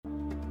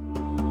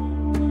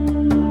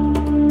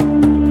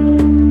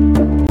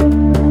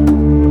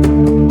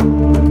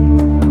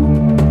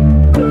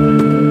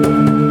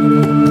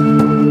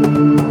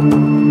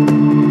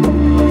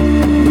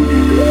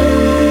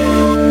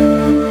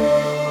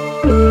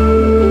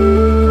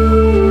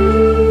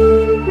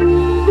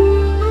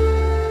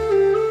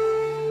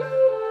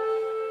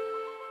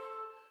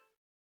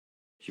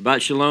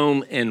Shabbat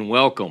Shalom and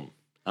welcome.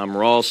 I'm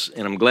Ross,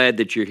 and I'm glad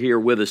that you're here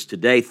with us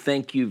today.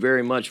 Thank you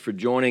very much for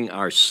joining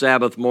our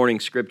Sabbath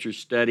morning scripture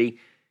study.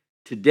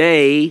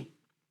 Today,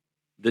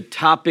 the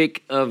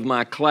topic of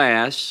my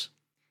class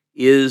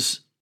is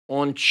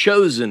on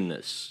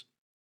chosenness.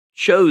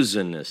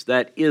 Chosenness,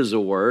 that is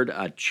a word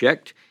I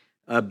checked.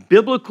 A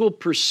biblical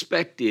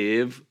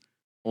perspective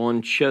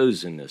on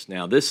chosenness.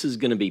 Now, this is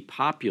going to be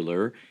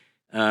popular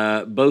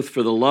both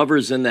for the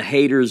lovers and the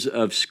haters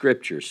of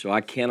Scripture. So I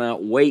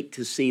cannot wait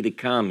to see the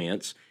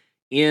comments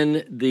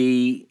in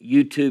the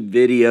YouTube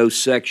video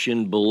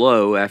section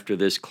below after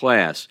this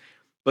class.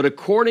 But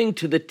according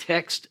to the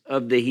text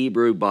of the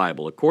Hebrew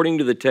Bible, according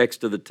to the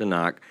text of the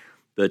Tanakh,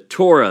 the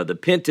Torah, the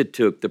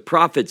Pentateuch, the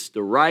prophets,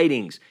 the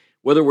writings,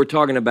 whether we're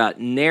talking about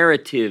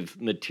narrative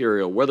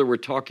material, whether we're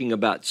talking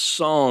about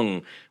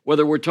song,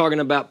 whether we're talking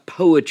about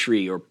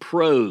poetry or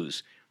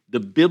prose, the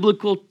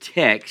biblical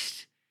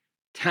text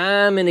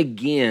time and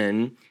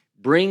again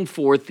bring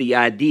forth the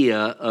idea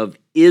of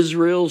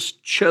Israel's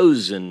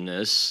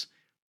chosenness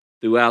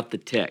throughout the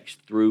text,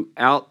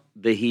 throughout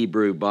the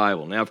Hebrew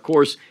Bible. Now, of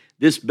course,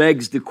 this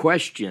begs the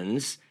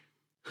questions,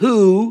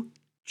 who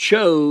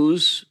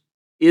chose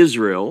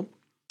Israel?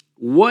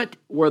 What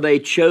were they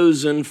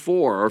chosen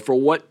for, or for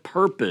what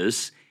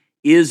purpose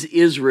is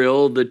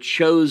Israel the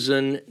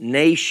chosen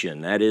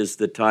nation? That is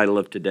the title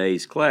of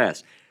today's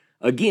class.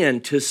 Again,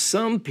 to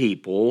some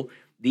people,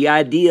 the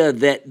idea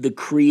that the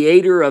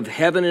creator of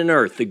heaven and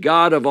earth, the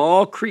God of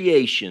all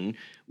creation,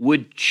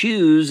 would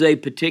choose a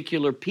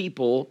particular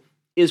people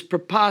is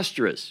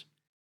preposterous.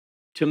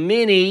 To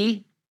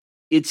many,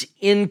 it's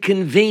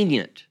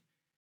inconvenient.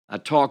 I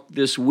talked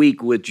this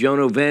week with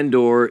Jono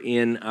Vandor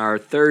in our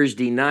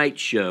Thursday night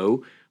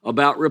show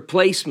about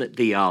replacement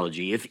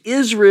theology. If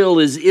Israel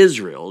is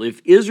Israel,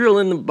 if Israel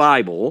in the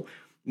Bible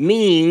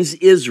means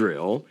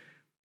Israel,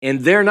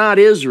 and they're not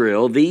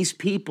Israel, these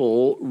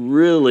people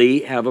really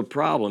have a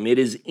problem. It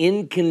is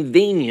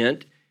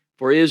inconvenient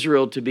for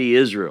Israel to be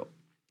Israel.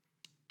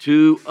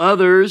 To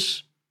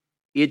others,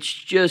 it's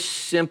just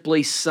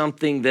simply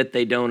something that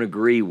they don't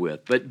agree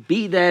with. But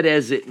be that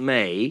as it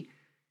may,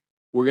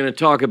 we're going to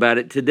talk about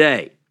it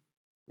today.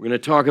 We're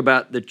going to talk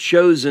about the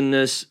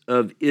chosenness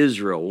of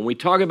Israel. When we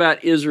talk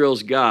about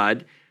Israel's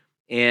God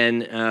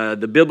and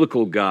the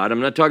biblical God, I'm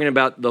not talking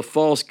about the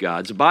false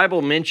gods. The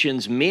Bible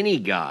mentions many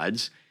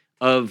gods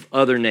of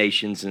other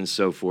nations and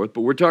so forth,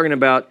 but we're talking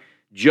about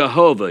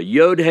Jehovah,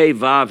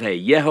 Yod-Heh-Vav-Heh,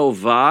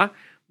 Yehovah,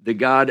 the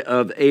God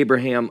of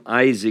Abraham,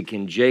 Isaac,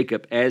 and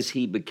Jacob, as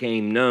he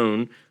became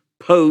known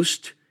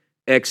post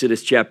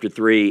Exodus chapter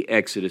 3,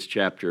 Exodus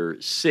chapter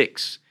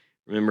 6.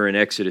 Remember in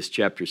Exodus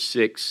chapter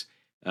 6,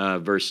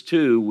 verse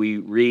 2, we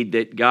read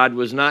that God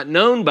was not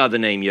known by the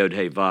name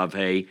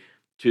Yod-Heh-Vav-Heh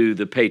to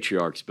the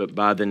patriarchs, but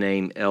by the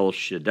name El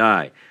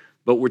Shaddai.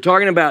 But we're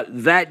talking about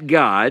that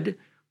God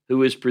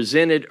who is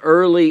presented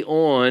early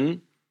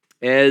on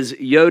as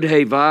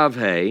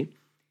Yod-Heh-Vav-Heh.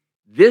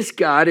 This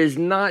God is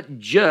not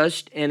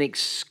just and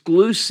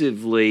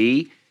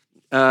exclusively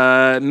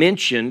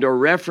mentioned or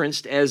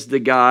referenced as the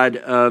God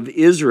of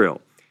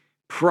Israel.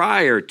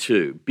 Prior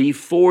to,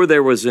 before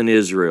there was an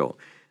Israel,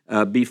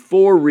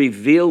 before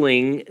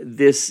revealing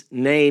this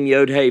name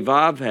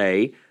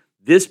Yod-Heh-Vav-Heh,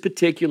 this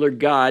particular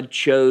God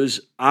chose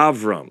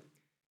Avram.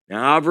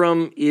 Now,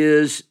 Avram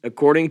is,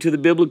 according to the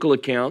biblical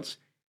accounts,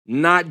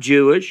 not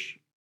Jewish.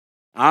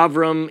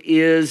 Avram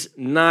is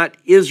not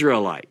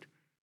Israelite.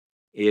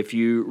 If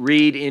you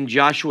read in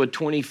Joshua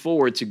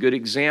 24, it's a good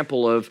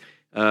example of,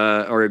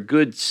 or a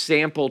good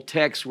sample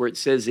text where it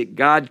says that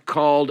God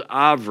called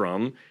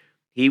Avram.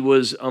 He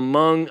was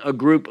among a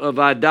group of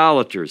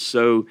idolaters.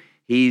 So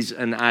he's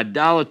an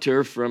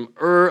idolater from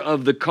Ur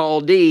of the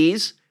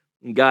Chaldees.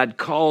 And God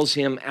calls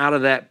him out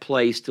of that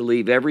place to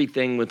leave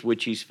everything with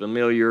which he's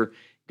familiar,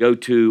 go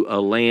to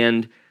a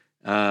land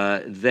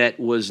that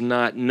was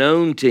not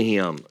known to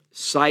him,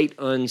 sight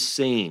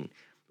unseen.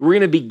 We're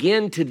going to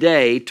begin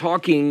today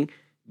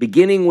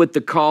beginning with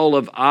the call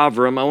of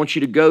Avram. I want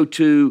you to go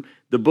to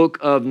the book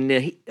of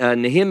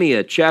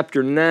Nehemiah,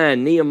 chapter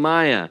 9,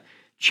 Nehemiah,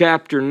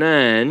 chapter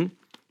 9,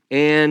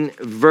 and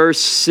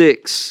verse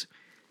 6.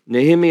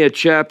 Nehemiah,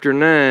 chapter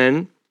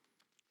 9,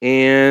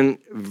 and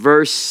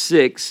verse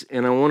 6,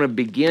 and I want to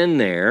begin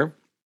there.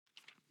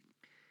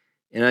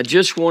 And I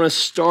just want to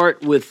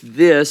start with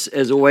this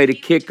as a way to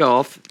kick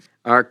off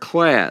our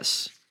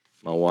class.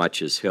 My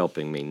watch is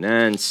helping me.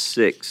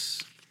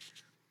 9:6.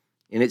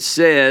 And it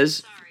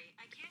says, Sorry,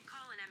 I can't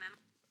call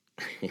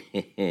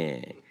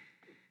an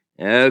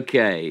MM.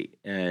 Okay,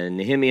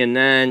 Nehemiah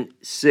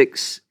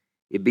 9:6,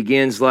 it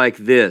begins like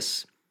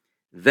this.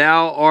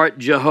 Thou art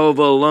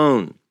Jehovah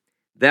alone.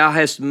 Thou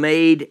hast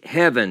made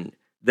heaven,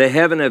 the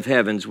heaven of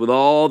heavens, with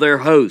all their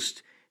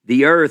host,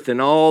 the earth and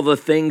all the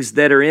things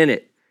that are in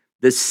it,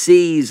 the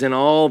seas and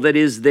all that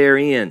is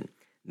therein.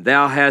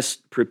 Thou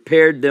hast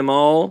prepared them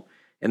all,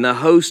 and the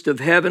host of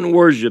heaven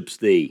worships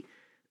thee.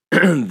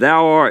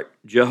 Thou art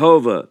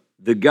Jehovah,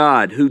 the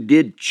God who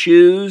did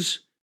choose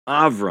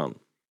Avram,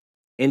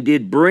 and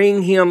did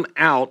bring him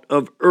out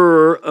of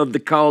Ur of the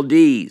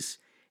Chaldees,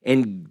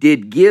 and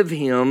did give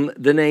him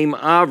the name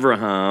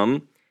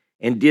Abraham,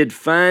 and did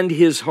find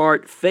his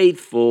heart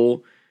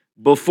faithful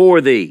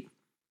before thee,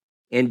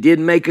 and did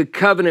make a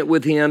covenant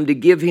with him to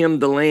give him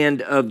the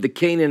land of the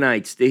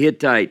Canaanites, the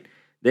Hittite,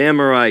 the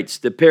Amorites,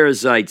 the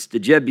Perizzites, the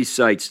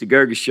Jebusites, the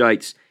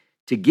Girgashites,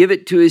 to give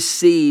it to his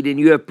seed, and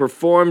you have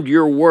performed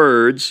your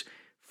words,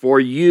 for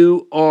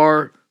you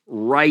are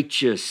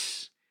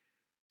righteous.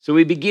 So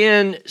we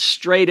begin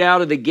straight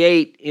out of the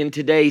gate in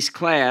today's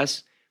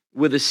class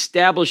with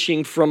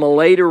establishing from a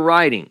later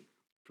writing,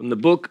 from the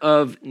book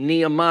of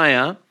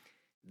Nehemiah,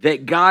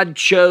 that God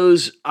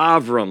chose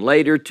Avram,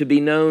 later to be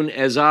known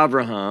as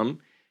Abraham,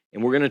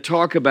 and we're going to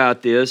talk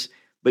about this,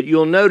 but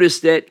you'll notice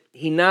that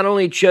he not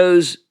only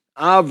chose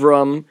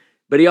Avram,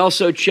 but he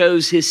also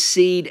chose his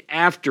seed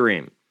after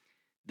him.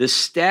 The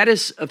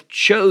status of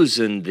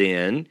chosen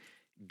then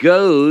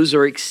goes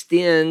or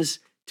extends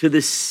to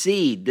the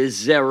seed, the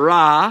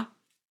zerah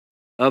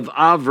of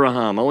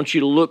Abraham. I want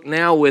you to look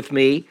now with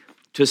me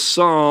to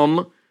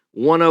Psalm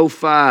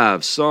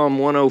 105. Psalm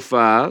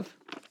 105.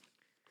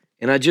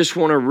 And I just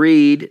want to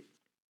read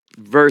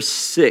verse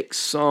 6.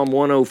 Psalm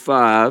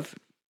 105,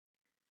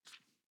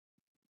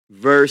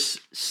 verse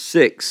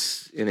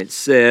 6. And it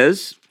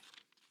says,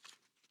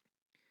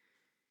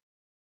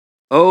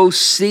 O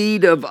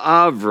seed of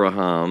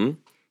Abraham,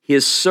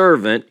 his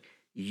servant,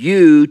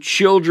 you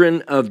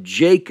children of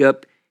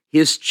Jacob,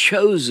 his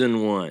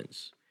chosen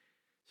ones.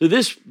 So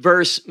this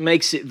verse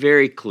makes it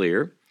very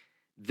clear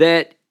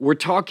that we're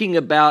talking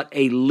about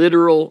a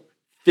literal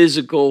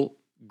physical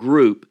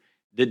group,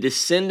 the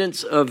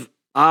descendants of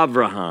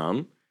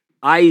Abraham,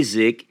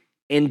 Isaac,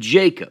 and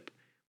Jacob.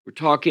 We're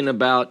talking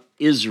about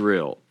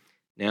Israel.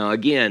 Now,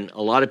 again,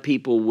 a lot of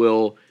people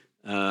will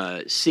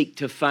seek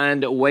to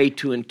find a way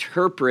to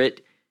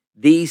interpret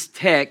these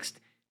texts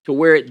to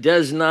where it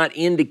does not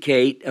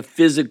indicate a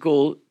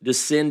physical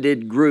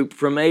descended group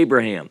from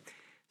Abraham.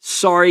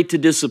 Sorry to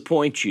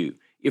disappoint you.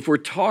 If we're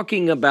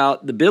talking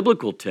about the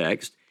biblical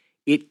text,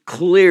 it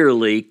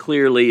clearly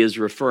is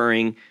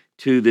referring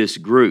to this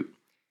group.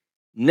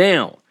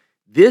 Now,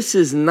 this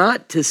is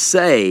not to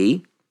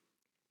say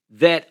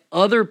that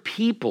other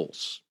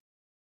peoples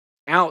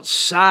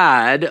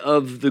outside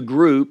of the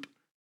group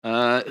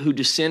who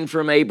descend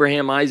from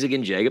Abraham, Isaac,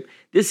 and Jacob,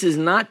 this is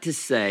not to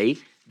say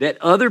that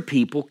other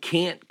people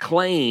can't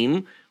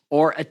claim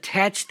or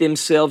attach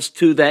themselves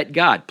to that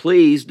God.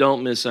 Please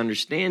don't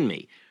misunderstand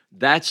me.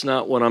 That's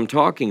not what I'm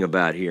talking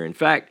about here. In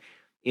fact,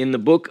 in the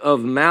book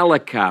of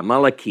Malachi,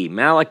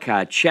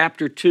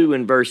 chapter 2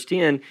 and verse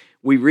 10,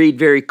 we read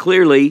very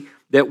clearly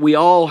that we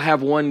all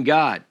have one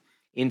God.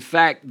 In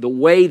fact, the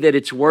way that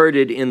it's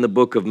worded in the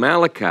book of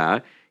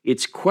Malachi,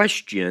 it's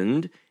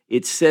questioned.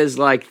 It says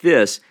like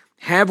this,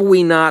 have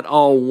we not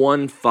all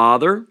one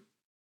Father?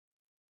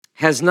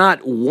 Has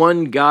not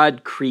one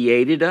God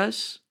created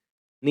us?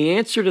 And the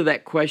answer to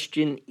that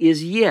question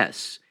is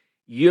yes.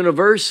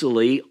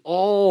 Universally,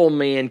 all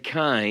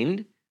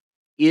mankind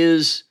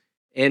is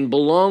and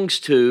belongs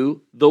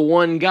to the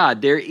one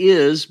God. There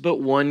is but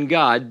one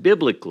God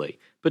biblically,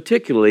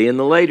 particularly in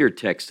the later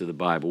text of the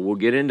Bible. We'll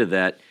get into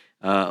that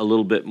a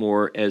little bit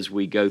more as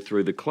we go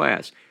through the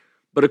class.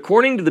 But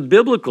according to the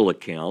biblical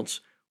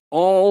accounts,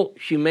 all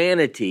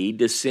humanity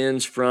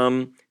descends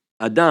from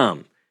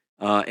Adam,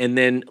 and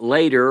then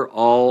later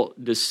all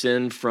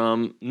descend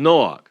from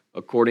Noah,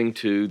 according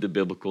to the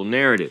biblical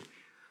narrative.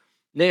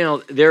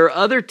 Now, there are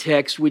other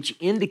texts which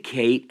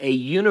indicate a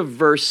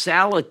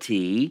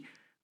universality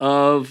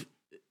of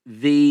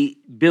the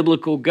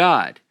biblical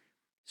God.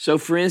 So,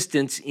 for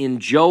instance, in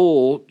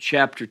Joel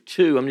chapter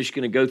 2, I'm just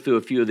going to go through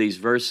a few of these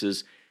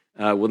verses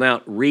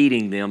without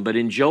reading them, but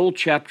in Joel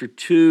chapter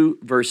 2,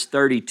 verse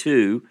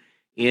 32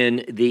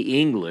 in the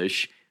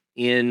English,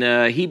 in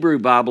Hebrew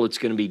Bible, it's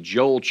going to be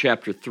Joel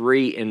chapter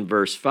 3 and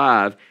verse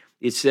 5.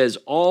 It says,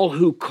 all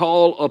who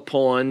call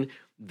upon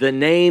the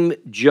name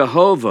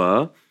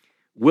Jehovah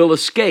will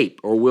escape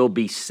or will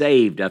be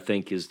saved, I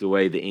think is the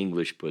way the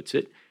English puts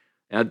it.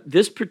 Now,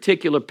 this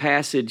particular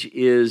passage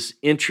is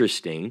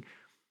interesting.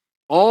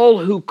 All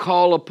who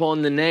call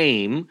upon the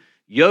name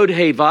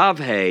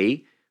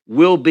Yod-Heh-Vav-Heh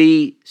will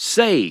be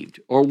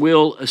saved or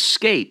will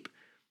escape.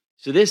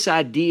 So this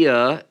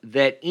idea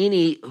that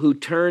any who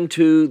turn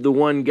to the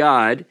one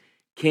God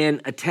can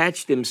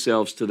attach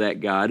themselves to that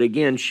God,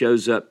 again,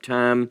 shows up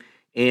time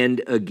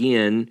and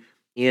again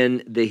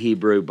in the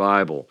Hebrew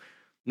Bible.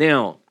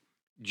 Now,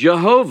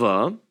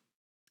 Jehovah,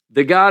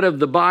 the God of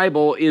the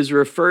Bible, is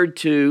referred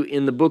to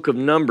in the book of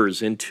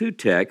Numbers in two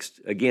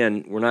texts.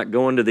 Again, we're not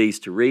going to these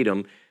to read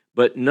them,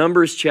 but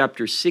Numbers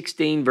chapter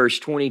 16, verse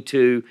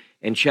 22,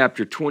 and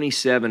chapter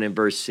 27 and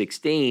verse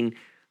 16,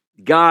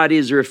 God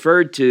is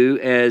referred to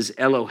as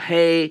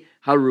Elohei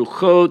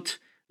Haruchot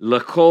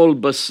L'Kol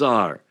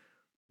Basar,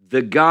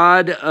 the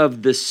God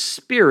of the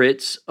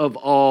spirits of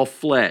all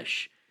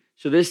flesh.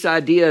 So this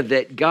idea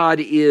that God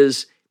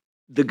is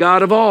the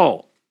God of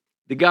all,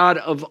 the God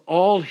of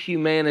all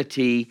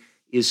humanity,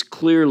 is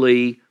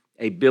clearly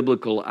a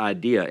biblical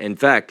idea. In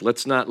fact,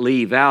 let's not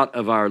leave out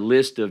of our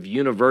list of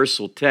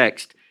universal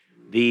text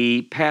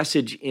the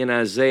passage in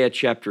Isaiah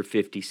chapter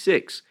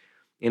 56.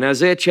 In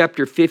Isaiah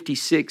chapter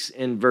 56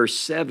 and verse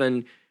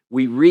 7,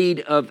 we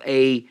read of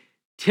a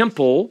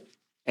temple,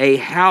 a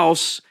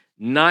house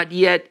not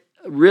yet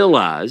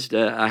realized,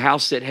 a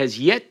house that has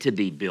yet to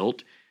be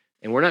built.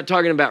 And we're not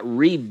talking about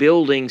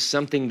rebuilding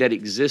something that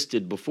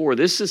existed before.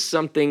 This is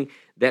something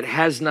that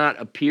has not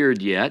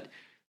appeared yet.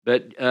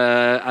 But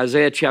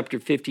Isaiah chapter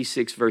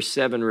 56, verse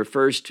 7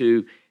 refers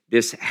to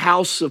this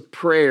house of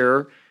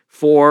prayer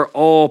for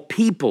all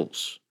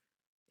peoples.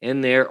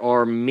 And there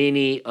are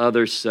many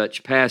other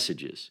such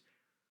passages.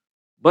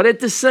 But at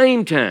the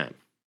same time,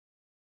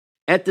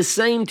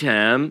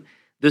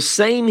 the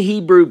same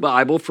Hebrew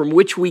Bible from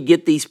which we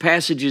get these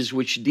passages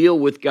which deal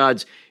with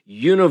God's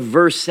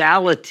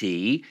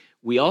universality,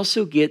 we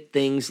also get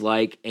things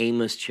like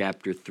Amos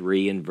chapter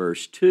 3 and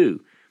verse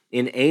 2.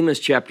 In Amos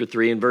chapter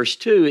 3 and verse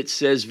 2, it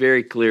says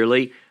very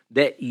clearly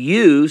that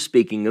you,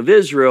 speaking of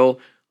Israel,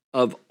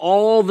 of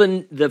all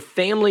the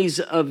families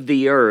of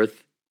the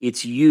earth,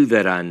 it's you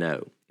that I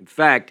know. In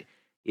fact,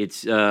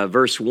 it's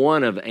verse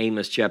 1 of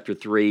Amos chapter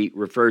 3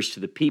 refers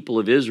to the people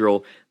of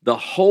Israel, the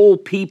whole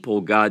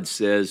people, God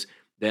says,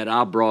 that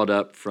I brought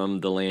up from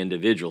the land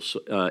of Egypt.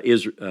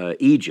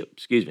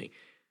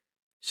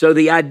 So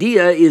the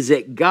idea is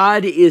that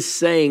God is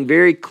saying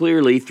very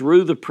clearly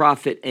through the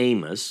prophet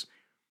Amos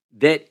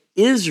that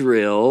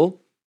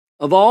Israel,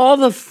 of all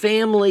the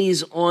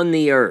families on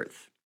the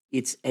earth,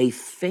 it's a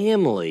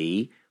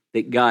family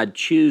that God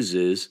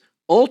chooses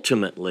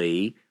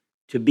ultimately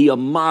to be a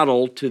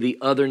model to the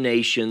other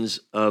nations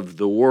of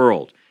the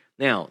world.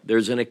 Now,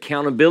 there's an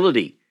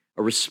accountability,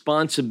 a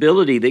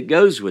responsibility that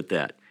goes with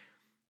that.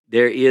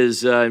 There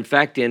is, in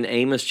fact, in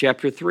Amos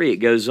chapter 3, it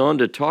goes on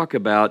to talk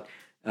about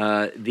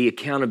the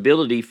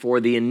accountability for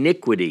the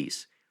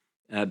iniquities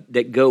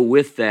that go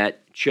with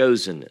that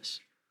chosenness.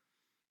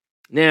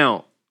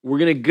 Now, we're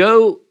going to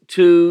go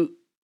to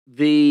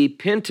the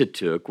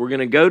Pentateuch. We're going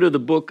to go to the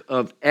book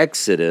of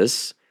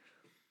Exodus,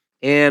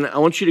 and I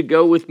want you to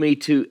go with me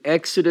to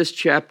Exodus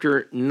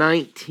chapter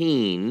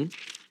 19,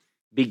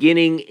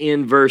 beginning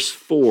in verse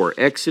 4.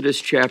 Exodus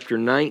chapter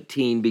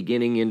 19,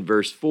 beginning in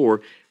verse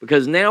 4,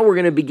 because now we're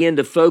going to begin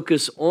to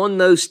focus on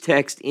those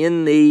texts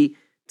in the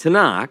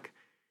Tanakh,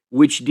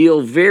 which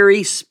deal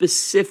very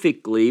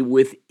specifically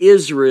with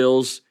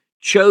Israel's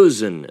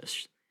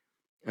chosenness.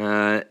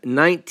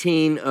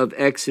 19 of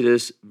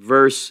Exodus,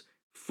 verse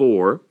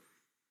 4.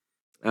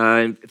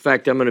 In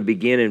fact, I'm going to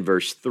begin in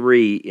verse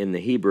 3 in the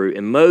Hebrew.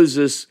 And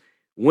Moses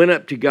went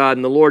up to God,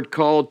 and the Lord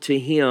called to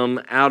him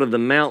out of the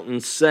mountain,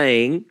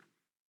 saying,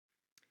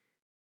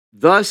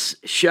 "Thus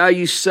shall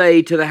you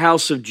say to the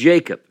house of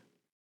Jacob,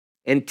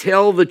 and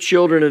tell the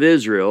children of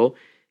Israel,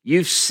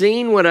 you've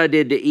seen what I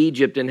did to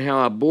Egypt and how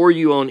I bore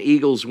you on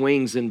eagle's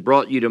wings and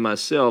brought you to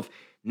myself.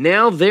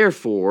 Now,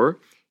 therefore,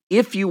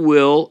 if you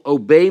will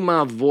obey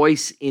my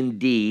voice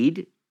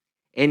indeed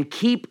and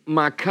keep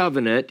my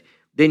covenant,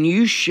 then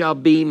you shall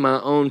be my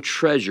own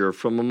treasure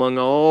from among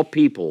all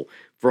people,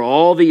 for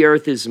all the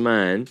earth is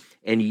mine,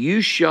 and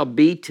you shall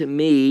be to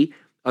me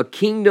a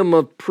kingdom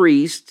of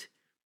priests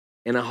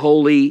and a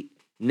holy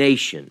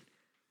nation."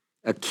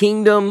 A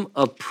kingdom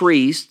of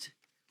priests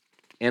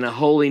and a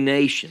holy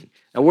nation.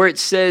 Now, where it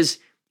says,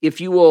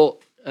 if you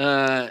will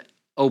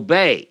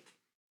obey,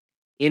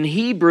 in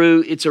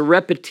Hebrew, it's a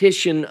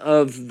repetition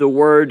of the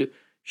word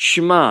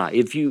Shema.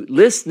 If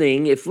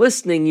listening,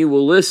 you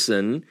will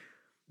listen,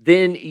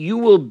 then you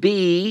will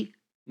be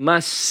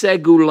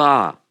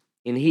Masegula.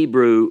 In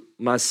Hebrew,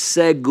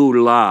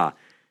 Masegula,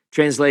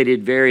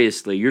 translated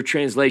variously. Your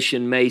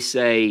translation may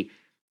say,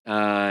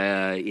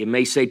 it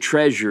may say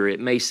treasure, it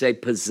may say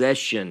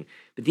possession,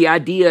 but the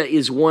idea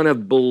is one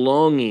of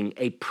belonging,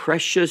 a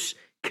precious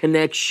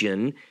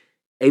connection,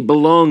 a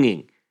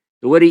belonging.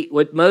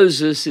 What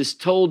Moses is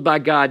told by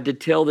God to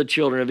tell the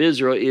children of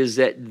Israel is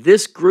that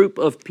this group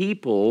of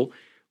people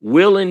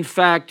will in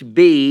fact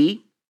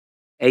be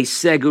a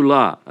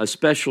segula, a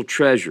special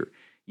treasure.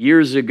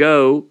 Years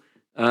ago,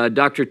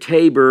 Dr.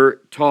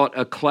 Tabor taught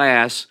a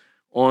class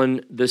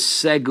on the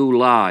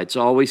segula. It's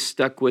always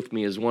stuck with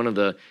me as one of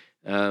the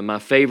my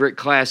favorite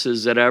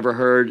classes that I ever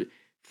heard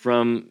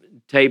from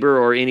Tabor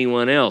or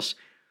anyone else.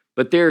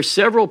 But there are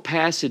several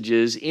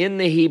passages in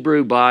the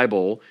Hebrew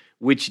Bible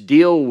which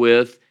deal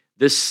with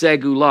the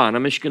segula, and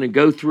I'm just going to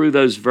go through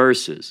those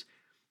verses.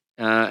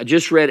 I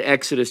just read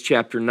Exodus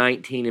chapter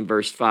 19 and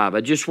verse 5.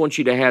 I just want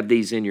you to have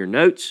these in your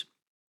notes.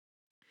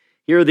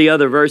 Here are the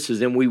other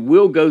verses, and we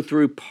will go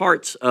through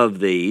parts of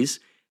these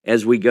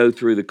as we go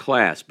through the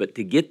class. But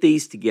to get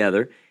these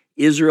together,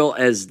 Israel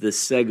as the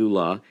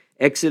segula,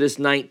 Exodus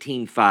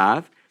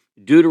 19:5,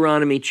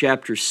 Deuteronomy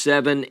chapter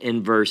 7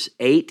 and verse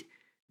 8,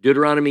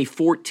 Deuteronomy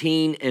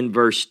 14 and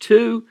verse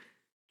 2,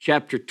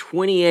 chapter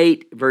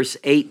 28, verse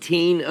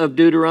 18 of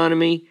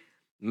Deuteronomy,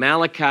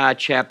 Malachi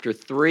chapter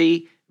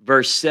 3,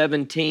 verse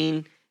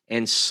 17,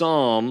 and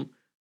Psalm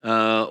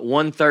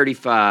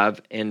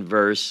 135 and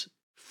verse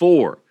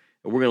 4.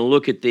 And we're going to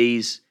look at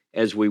these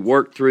as we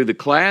work through the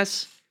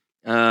class,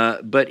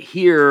 but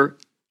here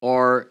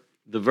are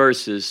the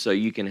verses so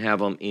you can have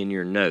them in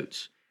your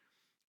notes.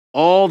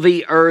 All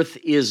the earth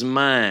is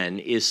mine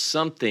is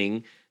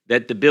something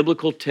that the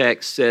biblical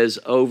text says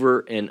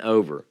over and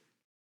over.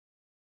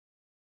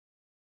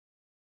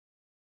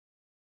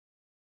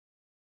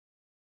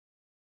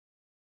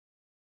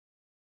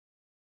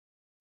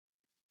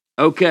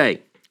 Okay,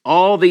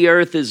 all the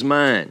earth is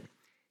mine.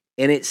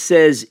 And it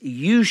says,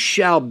 you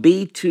shall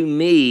be to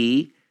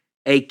me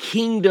a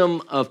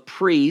kingdom of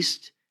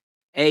priests,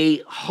 a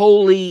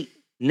holy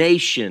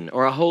nation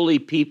or a holy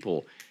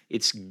people.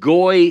 It's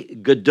Goy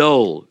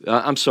Gadol.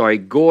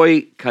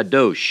 Goy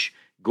Kadosh.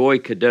 Goy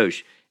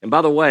Kadosh. And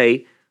by the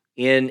way,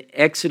 in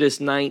Exodus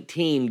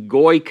 19,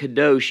 Goy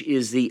Kadosh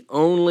is the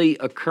only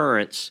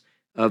occurrence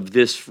of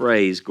this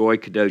phrase. Goy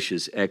Kadosh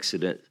is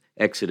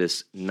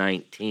Exodus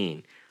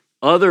 19.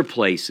 Other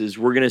places,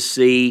 we're going to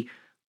see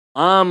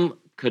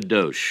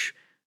Kadosh,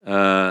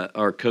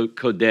 or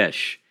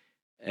Kodesh,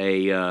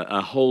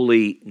 a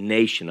holy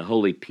nation, a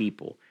holy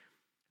people.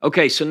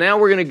 Okay, so now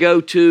we're going to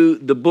go to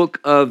the book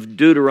of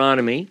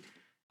Deuteronomy.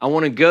 I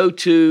want to go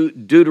to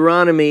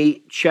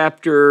Deuteronomy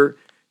chapter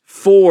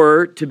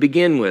 4 to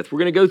begin with. We're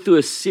going to go through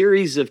a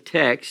series of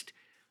texts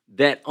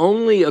that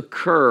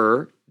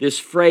this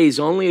phrase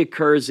only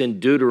occurs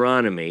in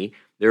Deuteronomy.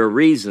 There are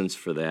reasons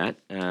for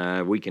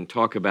that. We can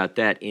talk about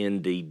that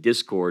in the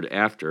Discord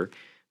after.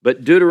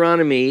 But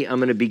Deuteronomy, I'm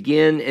going to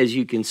begin, as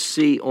you can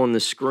see on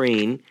the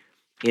screen,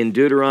 in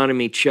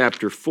Deuteronomy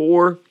chapter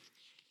 4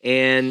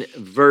 and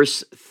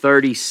verse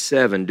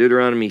 37.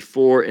 Deuteronomy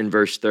 4 and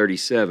verse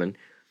 37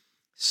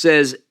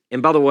 says,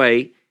 and by the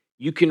way,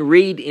 you can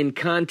read in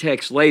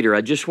context later.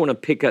 I just want to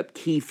pick up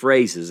key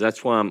phrases.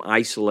 That's why I'm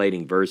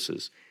isolating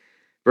verses.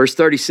 Verse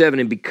 37,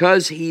 and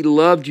because he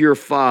loved your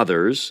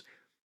fathers,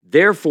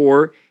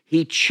 therefore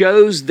he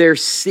chose their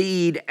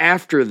seed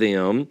after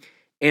them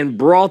and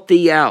brought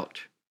thee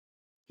out.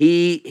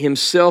 He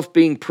himself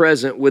being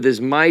present with his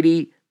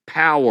mighty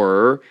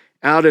power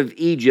out of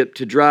Egypt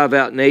to drive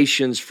out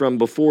nations from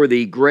before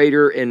thee,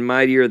 greater and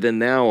mightier than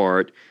thou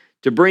art,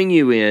 to bring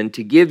you in,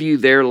 to give you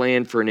their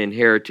land for an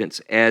inheritance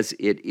as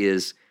it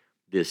is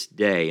this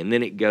day. And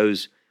then it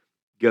goes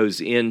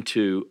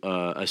into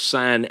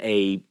assign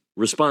a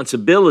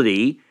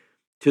responsibility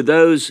to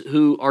those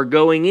who are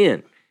going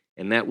in,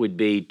 and that would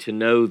be to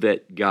know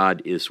that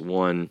God is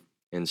one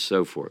and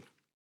so forth.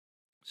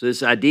 So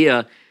this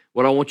idea,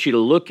 what I want you to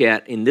look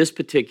at in this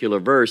particular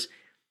verse,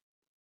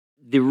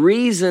 the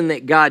reason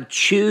that God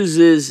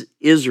chooses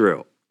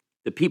Israel,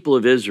 the people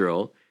of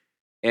Israel,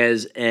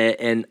 as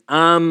a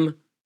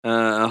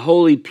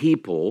holy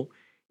people,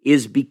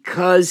 is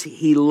because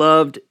he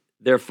loved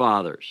their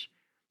fathers.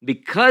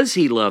 Because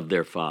he loved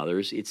their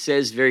fathers, it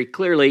says very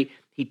clearly,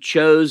 he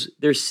chose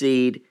their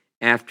seed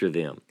after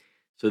them.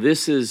 So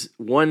this is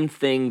one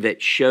thing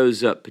that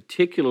shows up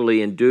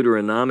particularly in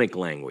Deuteronomic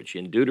language.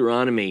 In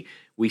Deuteronomy,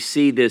 we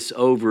see this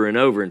over and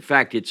over. In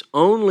fact, it's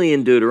only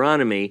in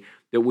Deuteronomy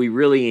that we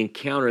really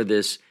encounter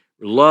this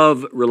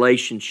love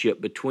relationship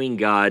between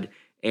God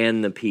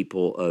and the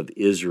people of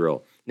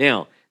Israel.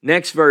 Now,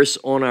 next verse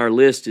on our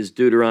list is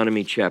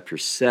Deuteronomy chapter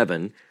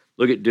 7.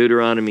 Look at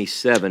Deuteronomy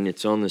 7.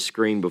 It's on the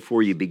screen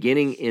before you,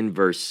 beginning in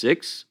verse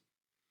 6.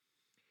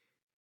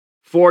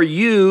 For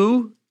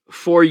you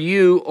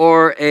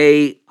are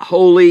a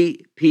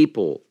holy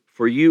people.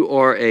 For you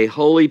are a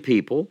holy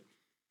people.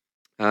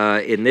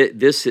 In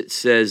this it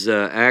says, you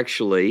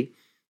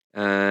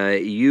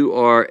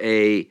are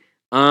a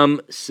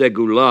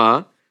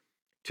Segulah.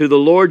 To the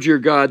Lord your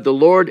God, the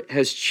Lord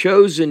has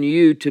chosen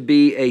you to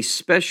be a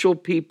special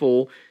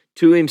people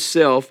to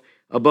himself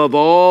above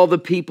all the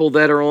people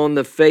that are on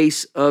the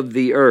face of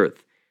the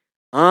earth.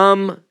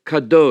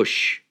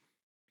 Kadosh.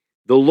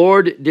 The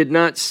Lord did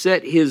not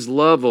set his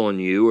love on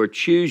you or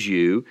choose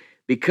you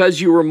because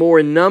you were more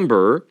in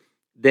number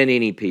than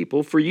any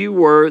people, for you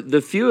were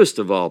the fewest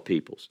of all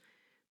peoples.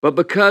 But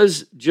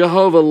because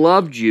Jehovah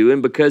loved you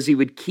and because he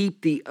would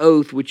keep the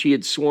oath which he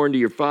had sworn to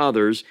your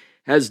fathers,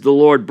 has the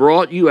Lord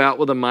brought you out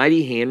with a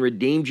mighty hand,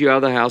 redeemed you out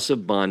of the house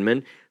of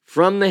bondmen,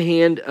 from the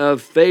hand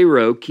of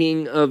Pharaoh,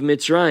 king of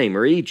Mitzrayim,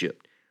 or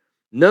Egypt.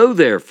 Know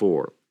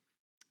therefore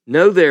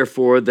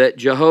that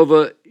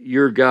Jehovah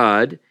your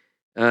God,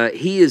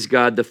 he is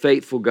God, the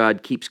faithful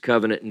God, keeps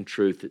covenant and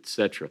truth,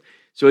 etc.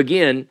 So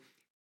again,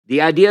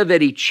 the idea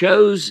that he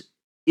chose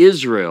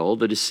Israel,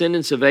 the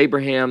descendants of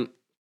Abraham,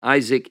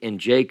 Isaac, and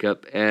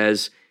Jacob,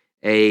 as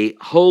a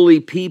holy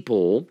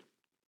people,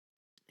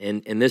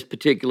 and this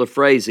particular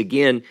phrase,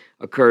 again,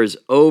 occurs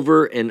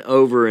over and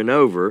over and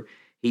over.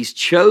 He's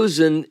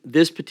chosen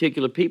this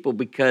particular people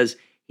because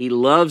he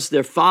loves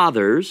their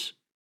fathers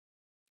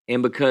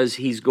and because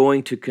he's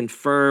going to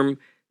confirm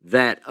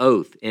that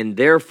oath. And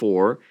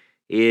therefore,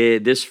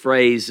 this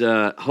phrase,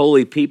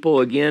 holy people,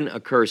 again,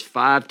 occurs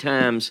 5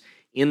 times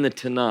in the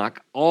Tanakh,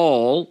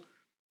 all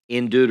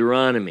in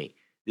Deuteronomy.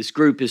 This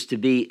group is to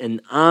be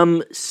an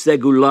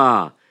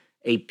Segulah,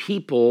 a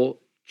people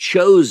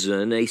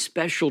chosen, a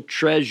special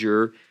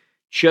treasure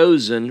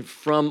chosen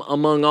from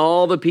among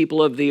all the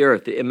people of the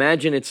earth.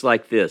 Imagine it's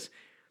like this.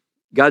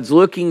 God's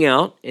looking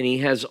out, and he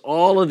has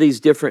all of these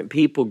different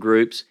people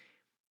groups,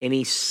 and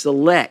he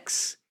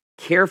selects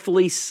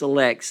carefully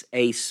selects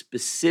a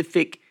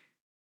specific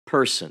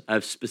person,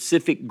 a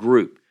specific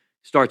group.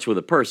 Starts with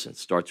a person,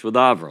 starts with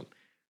Avram,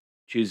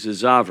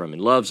 chooses Avram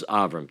and loves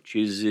Avram,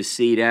 chooses his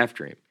seed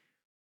after him.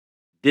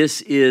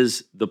 This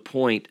is the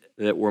point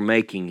that we're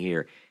making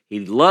here. He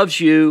loves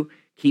you,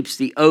 keeps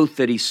the oath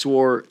that he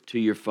swore to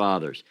your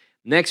fathers.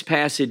 Next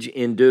passage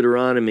in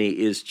Deuteronomy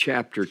is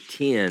chapter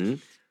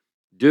 10.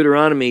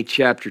 Deuteronomy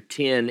chapter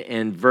 10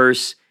 and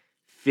verse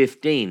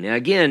 15. Now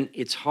again,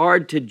 it's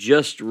hard to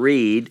just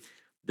read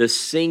the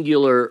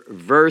singular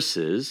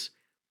verses,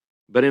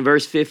 but in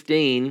verse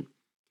 15,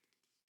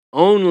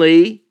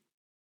 only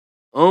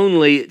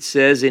it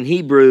says in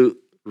Hebrew,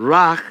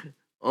 rach,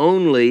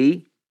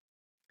 only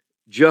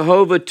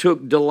Jehovah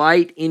took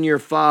delight in your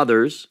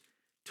fathers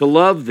to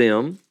love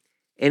them,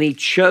 and he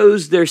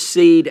chose their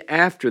seed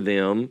after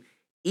them,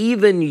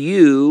 even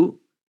you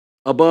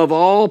above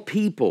all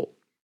people,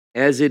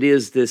 as it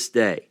is this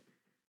day.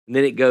 And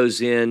then it goes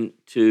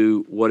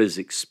into what is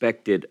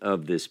expected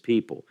of this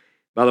people.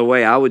 By the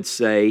way, I would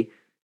say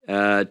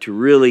to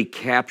really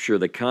capture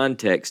the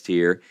context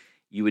here,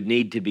 you would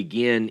need to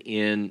begin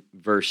in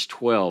verse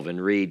 12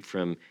 and read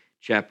from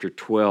chapter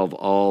 12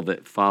 all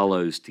that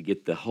follows to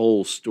get the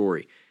whole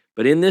story.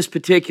 But in this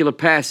particular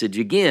passage,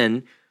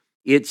 again,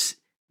 it's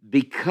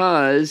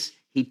because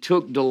he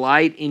took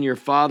delight in your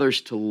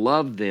fathers to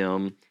love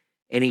them,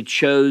 and he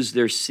chose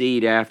their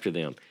seed after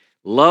them.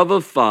 Love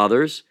of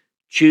fathers,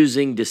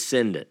 choosing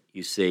descendant,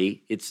 you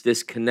see. It's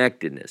this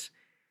connectedness.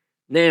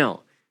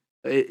 Now,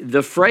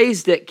 the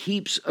phrase that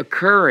keeps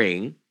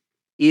occurring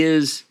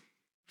is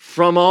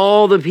from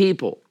all the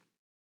people.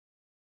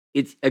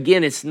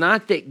 It's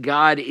not that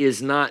God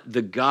is not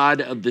the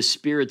God of the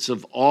spirits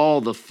of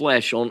all the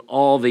flesh on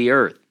all the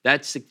earth.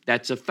 That's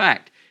a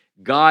fact.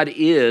 God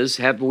is,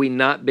 have we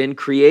not been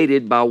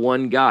created by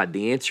one God?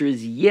 The answer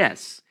is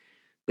yes.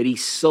 But he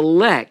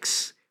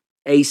selects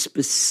a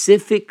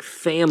specific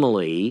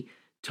family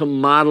to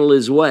model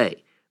his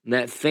way. And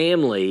that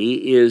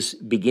family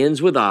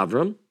begins with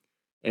Avram.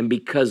 And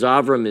because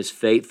Avram is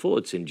faithful,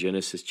 it's in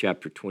Genesis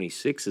chapter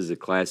 26 is a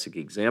classic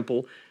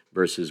example,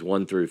 verses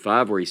 1 through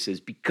 5, where he says,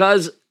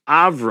 because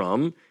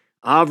Avraham,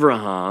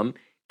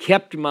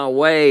 kept my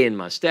way and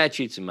my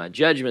statutes and my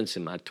judgments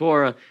and my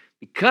Torah,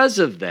 because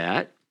of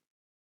that,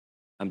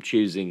 I'm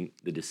choosing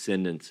the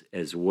descendants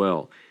as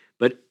well.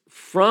 But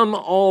from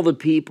all the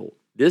people,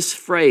 this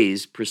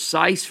phrase,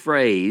 precise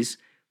phrase,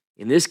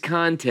 in this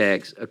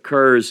context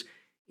occurs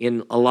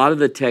in a lot of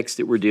the texts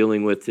that we're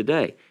dealing with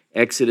today.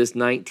 Exodus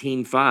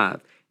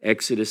 19:5,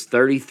 Exodus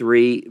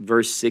 33,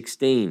 verse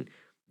 16,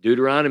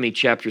 Deuteronomy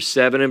chapter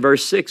 7 and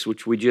verse 6,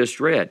 which we just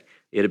read.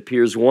 It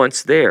appears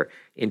once there.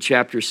 In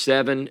chapter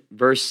 7,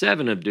 verse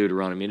 7 of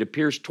Deuteronomy, it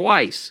appears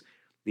twice.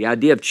 The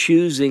idea of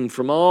choosing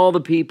from all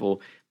the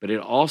people, but it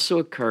also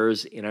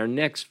occurs in our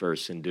next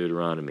verse in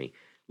Deuteronomy.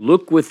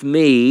 Look with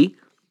me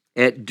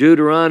at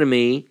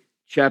Deuteronomy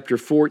chapter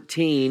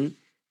 14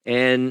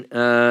 and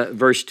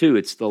verse 2.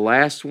 It's the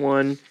last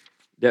one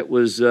that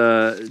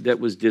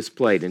was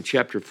displayed. In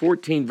chapter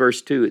 14,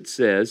 verse 2, it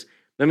says,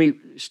 let me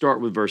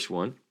start with verse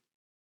 1.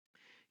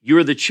 You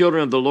are the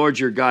children of the Lord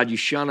your God. You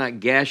shall not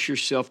gash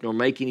yourself nor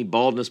make any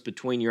baldness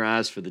between your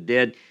eyes for the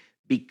dead,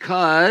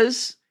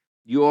 because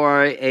you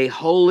are a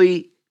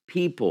holy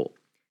people.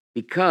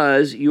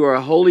 Because you are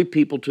a holy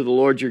people to the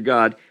Lord your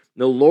God.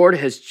 The Lord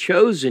has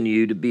chosen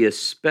you to be a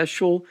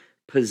special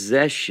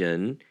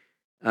possession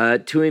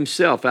to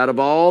himself out of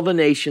all the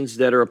nations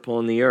that are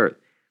upon the earth.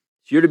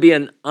 So you're to be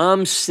an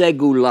Am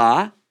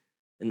Segulah,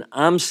 an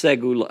Am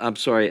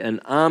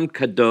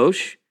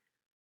Kadosh,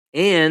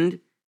 and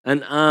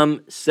an Am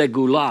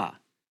Segulah,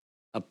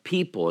 a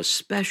people, a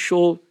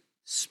special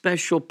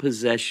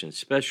possession,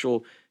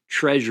 special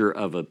treasure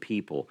of a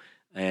people,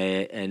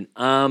 an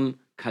Am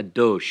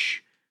Kadosh,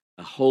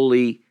 a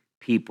holy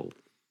people.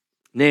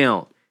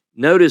 Now,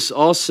 notice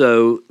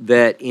also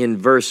that in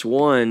verse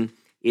 1,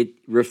 it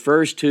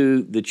refers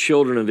to the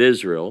children of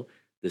Israel,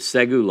 the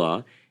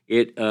Segulah.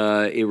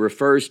 It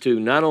refers to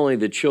not only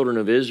the children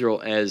of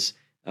Israel as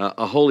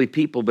a holy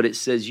people, but it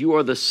says you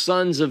are the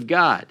sons of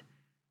God.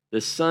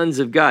 The sons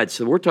of God.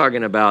 So we're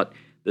talking about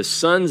the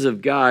sons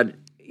of God.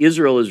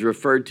 Israel is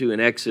referred to in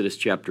Exodus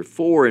chapter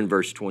 4 and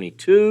verse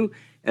 22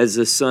 as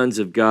the sons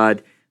of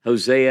God.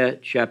 Hosea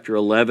chapter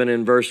 11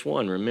 and verse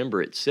 1.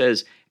 Remember, it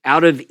says,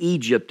 out of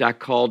Egypt I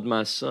called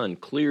my son.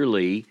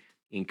 Clearly,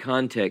 in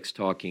context,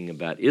 talking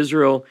about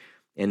Israel.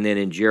 And then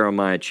in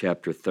Jeremiah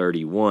chapter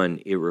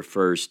 31, it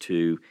refers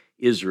to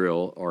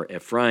Israel or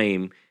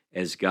Ephraim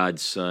as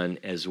God's son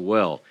as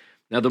well.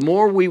 Now, the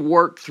more we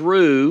work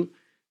through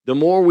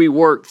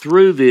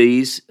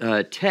these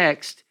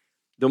texts,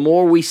 the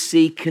more we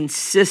see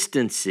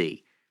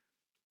consistency.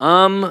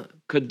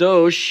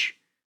 Kadosh,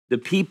 the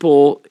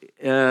people,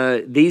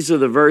 these are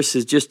the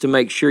verses just to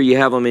make sure you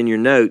have them in your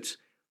notes.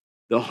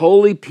 The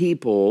holy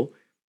people,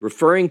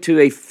 referring to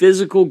a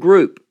physical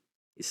group.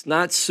 It's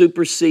not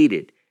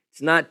superseded.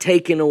 It's not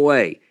taken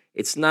away.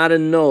 It's not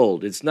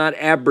annulled. It's not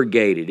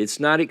abrogated. It's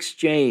not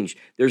exchanged.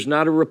 There's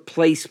not a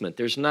replacement.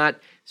 There's not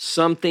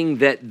something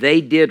that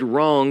they did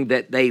wrong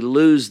that they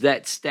lose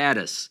that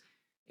status.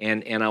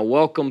 And I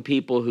welcome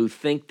people who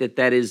think that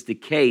that is the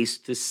case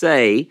to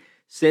say,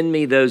 send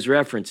me those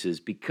references,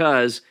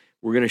 because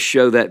we're going to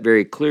show that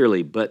very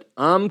clearly. But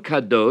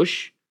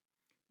kadosh,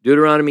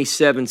 Deuteronomy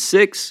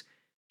 7:6,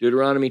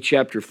 Deuteronomy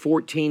chapter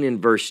 14 and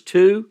verse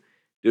 2,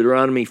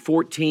 Deuteronomy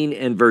 14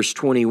 and verse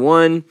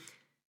 21,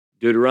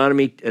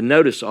 Deuteronomy, and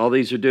notice all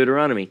these are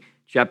Deuteronomy,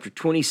 chapter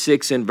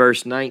 26 and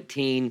verse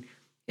 19,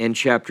 and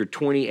chapter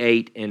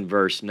 28 and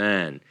verse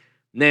 9.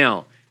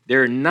 Now,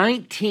 there are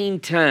 19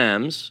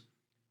 times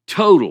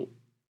total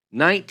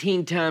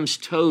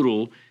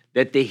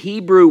that the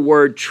Hebrew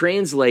word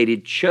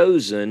translated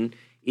chosen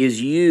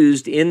is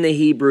used in the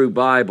Hebrew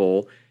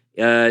Bible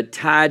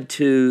tied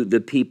to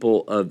the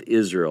people of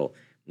Israel.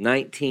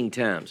 19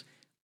 times.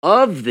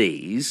 Of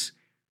these,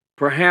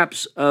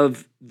 perhaps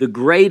of the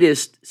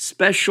greatest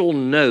special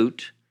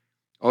note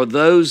are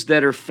those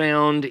that are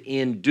found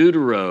in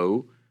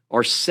Deutero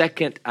or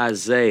 2nd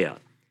Isaiah.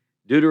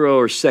 Deutero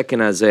or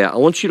 2nd Isaiah. I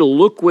want you to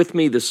look with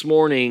me this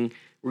morning.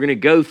 We're going to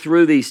go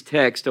through these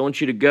texts. I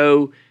want you to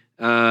go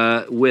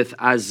with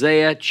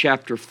Isaiah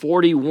chapter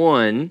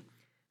 41,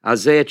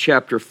 Isaiah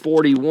chapter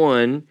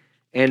 41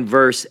 and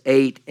verse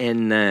 8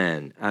 and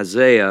 9.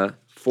 Isaiah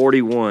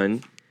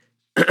 41,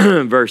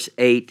 verse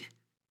 8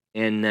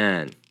 and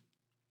 9.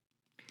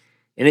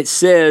 And it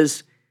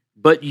says,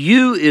 "But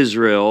you,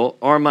 Israel,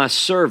 are my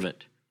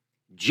servant,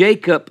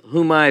 Jacob,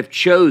 whom I have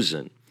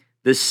chosen,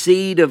 the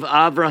seed of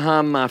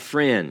Abraham, my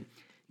friend.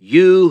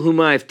 You, whom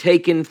I have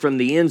taken from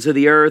the ends of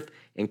the earth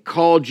and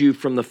called you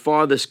from the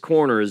farthest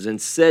corners,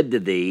 and said to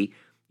thee,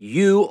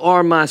 you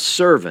are my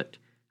servant.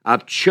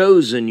 I've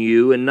chosen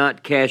you and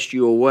not cast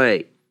you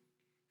away.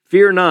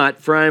 Fear not,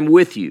 for I am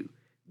with you.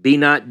 Be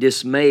not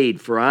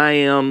dismayed, for I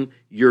am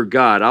your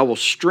God. I will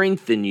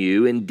strengthen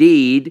you.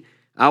 Indeed,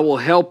 I will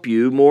help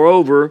you.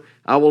 Moreover,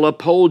 I will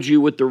uphold you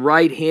with the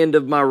right hand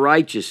of my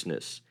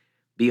righteousness.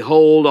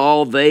 Behold,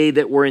 all they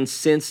that were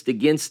incensed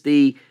against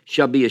thee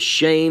shall be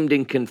ashamed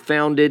and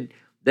confounded.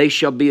 They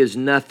shall be as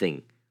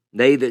nothing.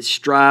 They that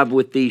strive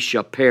with thee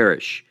shall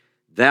perish.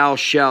 Thou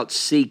shalt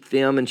seek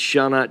them and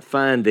shall not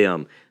find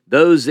them.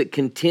 Those that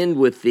contend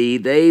with thee,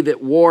 they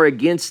that war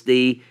against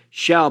thee,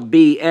 shall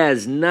be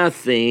as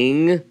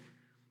nothing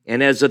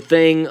and as a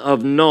thing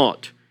of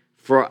naught.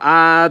 For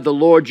I, the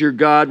Lord your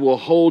God, will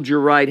hold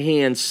your right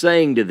hand,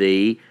 saying to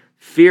thee,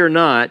 fear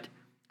not,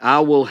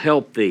 I will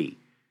help thee."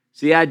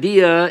 So the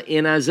idea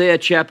in Isaiah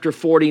chapter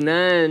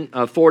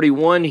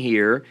 41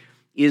 here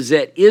is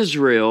that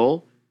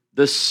Israel,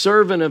 the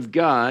servant of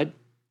God,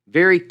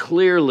 very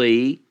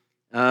clearly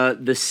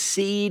the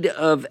seed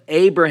of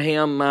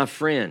Abraham, my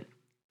friend.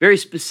 Very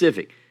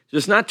specific. So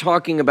it's not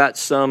talking about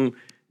some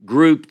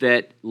group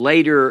that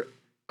later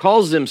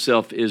calls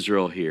themselves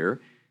Israel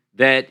here,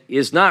 that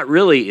is not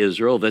really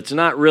Israel, that's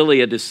not really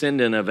a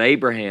descendant of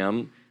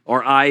Abraham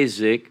or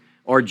Isaac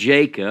or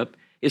Jacob.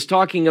 It's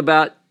talking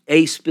about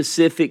a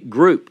specific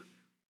group,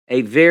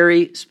 a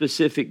very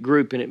specific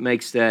group, and it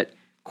makes that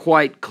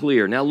quite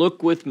clear. Now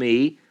look with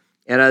me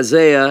at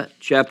Isaiah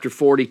chapter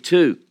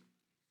 42.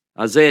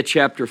 Isaiah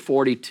chapter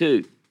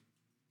 42.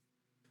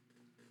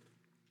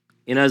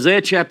 In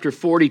Isaiah chapter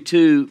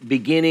 42,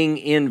 beginning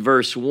in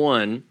verse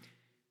 1,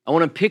 I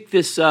want to pick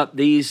this up.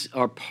 These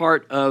are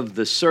part of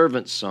the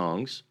servant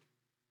songs.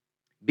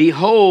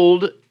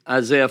 Behold,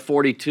 Isaiah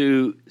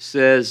 42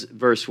 says,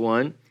 verse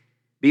 1,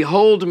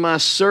 behold my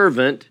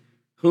servant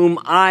whom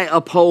I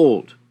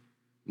uphold,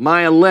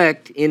 my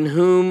elect in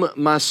whom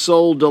my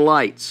soul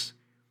delights.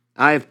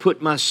 I have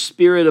put my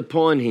spirit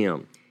upon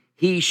him.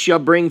 He shall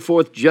bring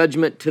forth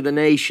judgment to the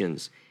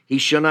nations. He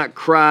shall not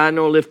cry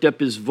nor lift up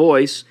his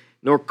voice,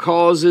 nor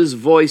cause his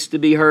voice to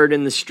be heard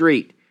in the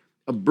street.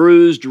 A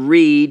bruised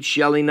reed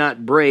shall he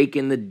not break,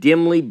 and the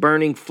dimly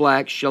burning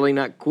flax shall he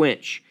not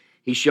quench.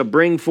 He shall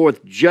bring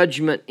forth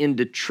judgment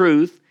into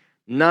truth,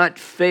 not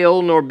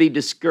fail nor be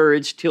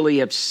discouraged, till he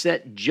have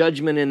set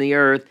judgment in the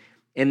earth,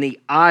 and the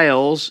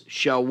isles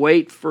shall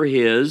wait for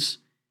his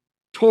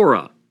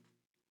Torah.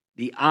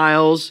 The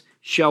isles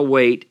shall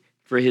wait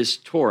for his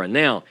Torah.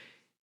 Now,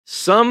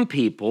 some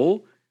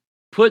people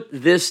put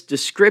this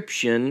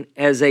description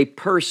as a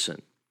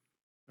person.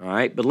 All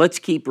right, but let's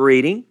keep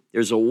reading.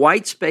 There's a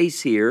white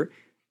space here,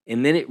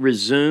 and then it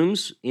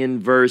resumes in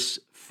verse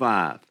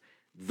 5.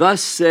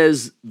 Thus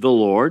says the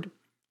Lord,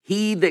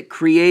 he that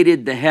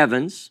created the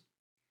heavens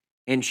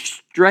and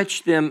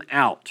stretched them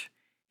out,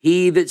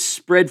 he that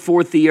spread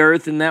forth the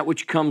earth and that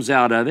which comes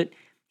out of it,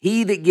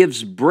 he that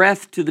gives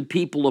breath to the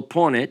people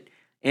upon it,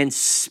 and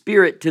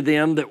spirit to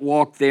them that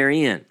walk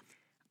therein.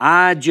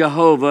 I,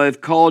 Jehovah,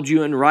 have called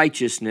you in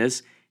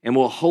righteousness, and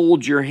will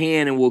hold your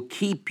hand and will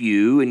keep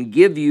you and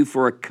give you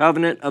for a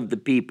covenant of the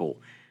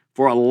people,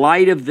 for a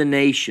light of the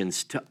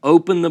nations, to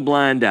open the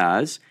blind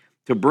eyes,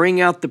 to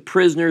bring out the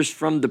prisoners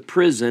from the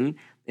prison,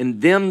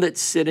 and them that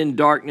sit in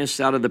darkness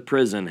out of the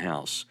prison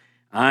house.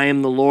 I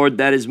am the Lord,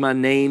 that is my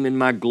name, and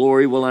my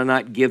glory will I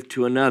not give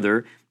to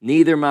another,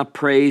 neither my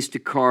praise to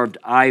carved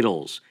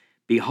idols.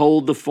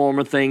 Behold, the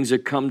former things are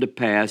come to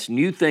pass.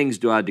 New things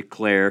do I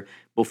declare.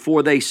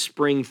 Before they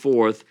spring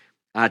forth,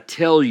 I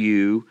tell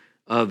you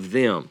of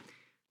them.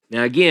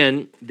 Now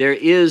again, there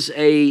is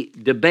a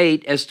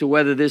debate as to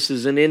whether this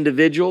is an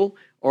individual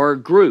or a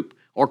group,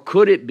 or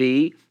could it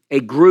be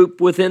a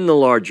group within the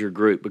larger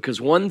group?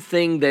 Because one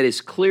thing that is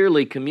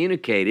clearly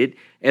communicated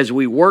as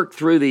we work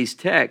through these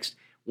texts,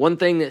 one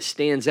thing that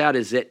stands out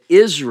is that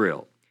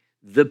Israel,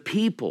 the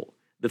people,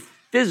 the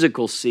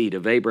physical seed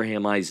of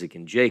Abraham, Isaac,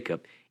 and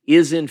Jacob,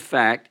 is in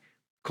fact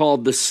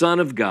called the Son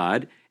of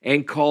God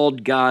and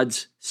called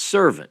God's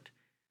servant.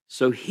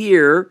 So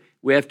here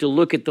we have to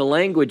look at the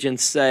language and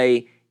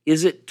say,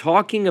 is it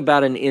talking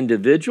about an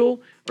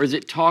individual, or is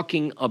it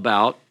talking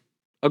about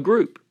a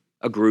group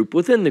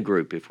within the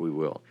group, if we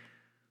will?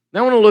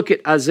 Now I want to look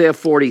at Isaiah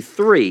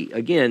 43.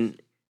 Again,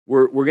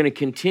 we're going to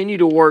continue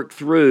to work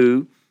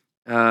through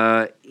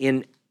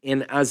in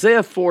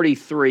Isaiah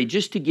 43,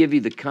 just to give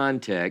you the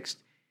context.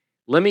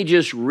 Let me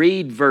just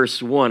read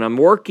verse 1. I'm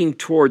working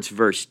towards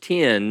verse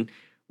 10,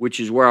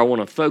 which is where I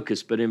want to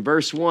focus. But in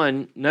verse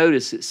 1,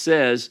 notice it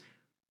says,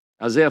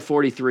 Isaiah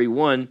 43,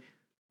 1,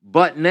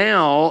 but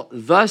now,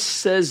 thus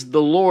says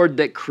the Lord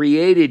that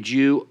created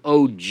you,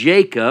 O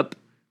Jacob.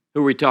 Who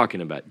are we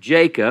talking about?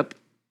 Jacob.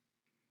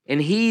 And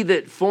he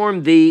that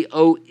formed thee,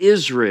 O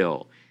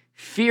Israel.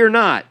 Fear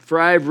not, for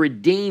I have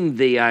redeemed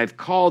thee. I have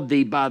called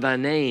thee by thy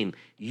name.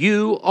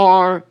 You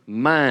are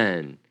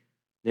mine.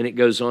 Then it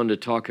goes on to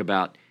talk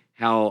about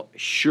how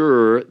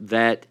sure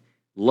that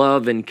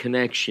love and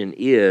connection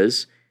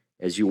is.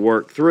 As you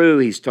work through,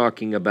 he's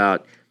talking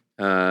about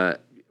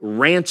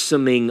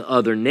ransoming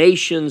other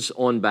nations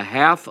on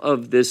behalf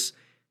of this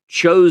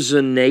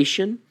chosen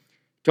nation.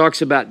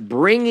 Talks about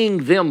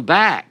bringing them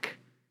back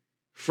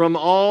from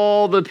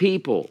all the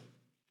people.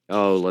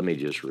 Oh, let me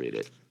just read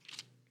it.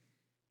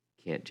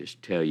 Can't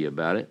just tell you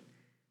about it.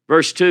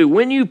 Verse 2,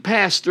 when you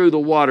pass through the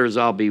waters,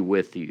 I'll be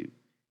with you,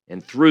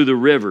 and through the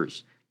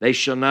rivers, they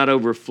shall not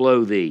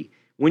overflow thee.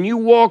 When you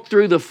walk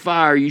through the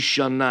fire, you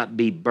shall not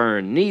be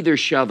burned, neither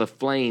shall the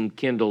flame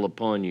kindle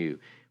upon you.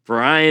 For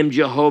I am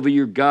Jehovah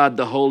your God,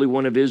 the Holy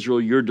One of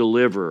Israel, your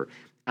deliverer.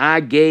 I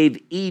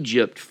gave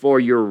Egypt for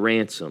your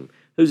ransom.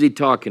 Who's he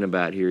talking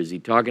about here? Is he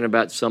talking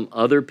about some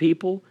other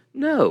people?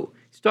 No.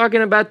 He's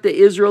talking about the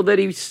Israel that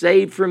he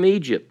saved from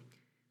Egypt.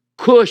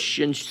 Cush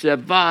and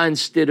Seba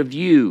instead of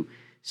you.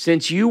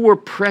 Since you were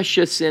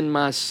precious in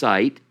my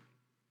sight,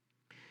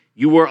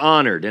 you were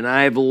honored, and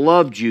I have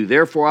loved you.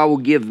 Therefore I will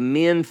give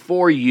men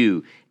for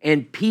you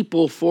and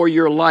people for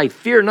your life.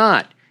 Fear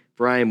not,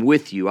 for I am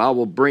with you. I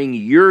will bring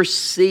your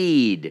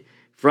seed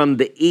from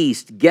the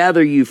east,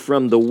 gather you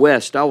from the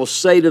west. I will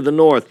say to the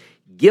north,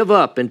 give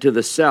up, and to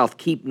the south,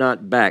 keep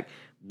not back.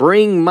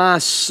 Bring my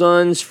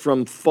sons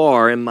from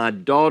far and my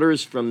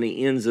daughters from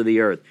the ends of the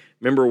earth.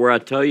 Remember where I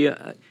tell you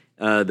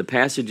the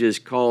passages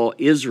call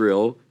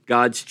Israel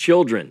God's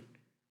children.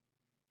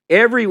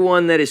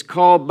 Everyone that is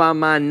called by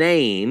my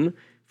name,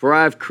 for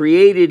I have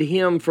created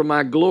him for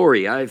my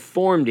glory. I have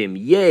formed him.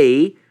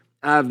 Yea,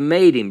 I've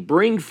made him.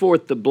 Bring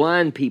forth the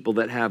blind people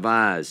that have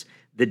eyes,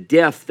 the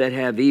deaf that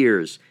have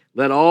ears.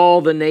 Let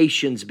all the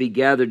nations be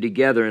gathered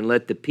together, and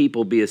let the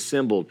people be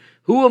assembled.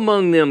 Who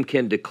among them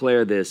can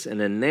declare this and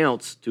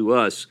announce to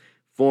us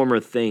former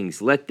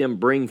things? Let them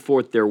bring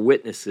forth their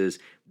witnesses,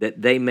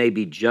 that they may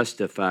be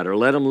justified. Or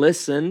let them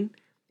listen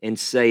and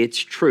say it's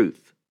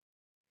truth.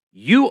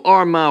 You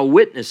are my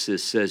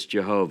witnesses, says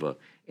Jehovah,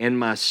 and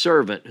my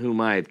servant whom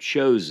I have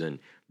chosen,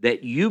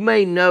 that you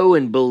may know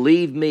and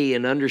believe me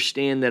and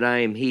understand that I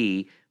am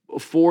he.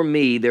 Before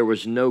me there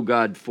was no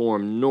God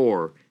formed,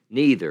 nor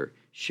neither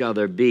shall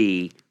there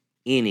be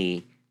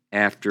any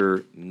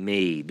after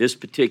me. This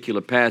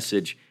particular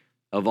passage,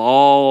 of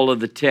all of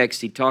the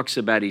text, he talks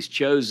about he's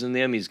chosen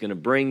them. He's going to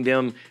bring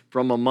them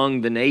from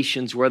among the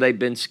nations where they've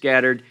been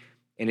scattered.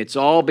 And it's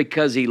all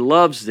because he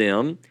loves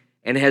them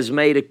and has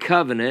made a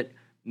covenant.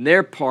 And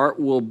their part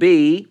will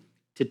be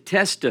to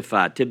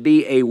testify, to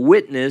be a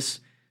witness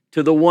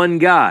to the one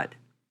God.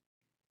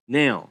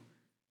 Now,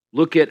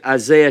 look at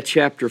Isaiah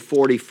chapter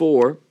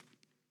 44.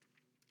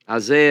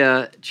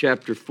 Isaiah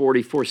chapter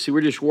 44. See,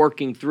 we're just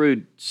working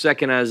through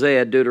 2nd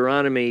Isaiah,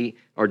 Deuteronomy,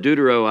 or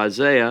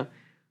Deutero-Isaiah.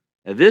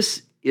 Now,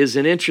 this is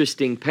an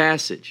interesting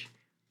passage.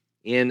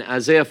 In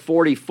Isaiah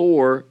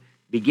 44,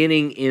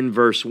 beginning in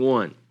verse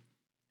 1.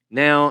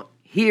 Now,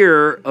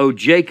 hear, O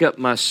Jacob,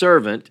 my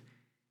servant,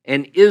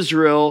 and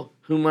Israel,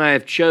 whom I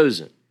have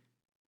chosen.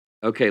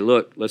 Okay,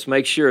 look, let's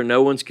make sure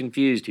no one's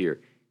confused here.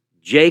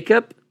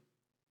 Jacob,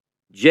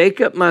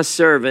 my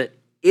servant,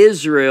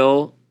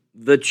 Israel,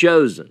 the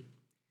chosen.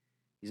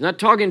 He's not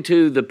talking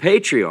to the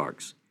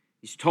patriarchs.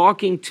 He's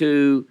talking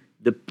to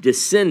the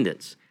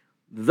descendants.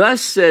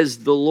 Thus says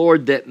the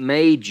Lord that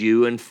made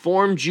you and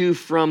formed you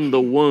from the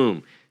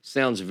womb.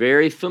 Sounds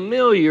very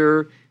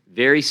familiar,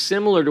 very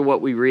similar to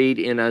what we read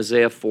in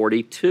Isaiah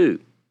 42,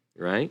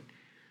 right?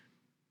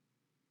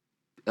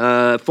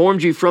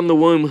 Formed you from the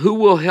womb. Who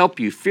will help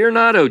you? Fear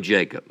not, O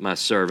Jacob, my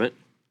servant.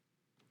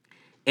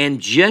 And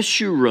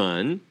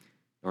Jeshurun,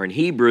 or in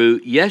Hebrew,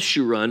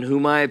 Yeshurun,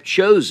 whom I have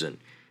chosen.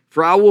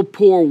 For I will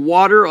pour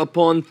water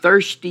upon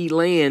thirsty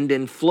land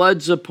and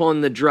floods upon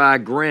the dry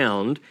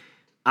ground.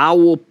 I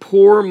will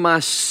pour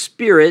my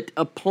spirit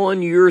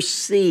upon your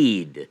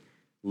seed,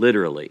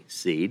 literally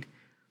seed,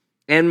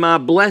 and my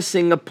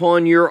blessing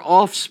upon your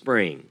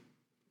offspring.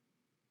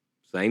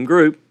 Same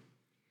group.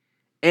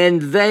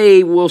 And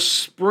they will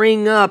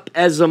spring up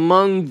as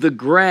among the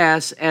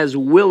grass, as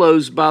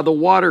willows by the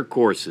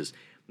watercourses.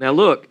 Now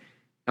look,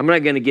 I'm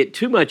not going to get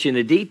too much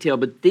into detail,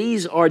 but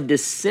these are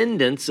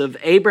descendants of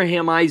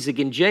Abraham, Isaac,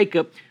 and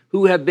Jacob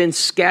who have been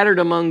scattered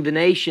among the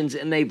nations,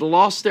 and they've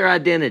lost their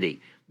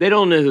identity. They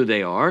don't know who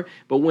they are,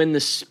 but when the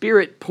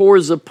Spirit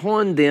pours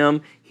upon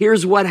them,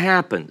 here's what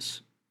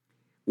happens.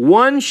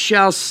 One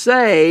shall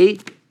say,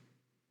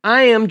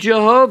 I am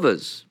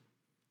Jehovah's,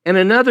 and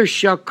another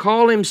shall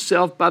call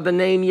himself by the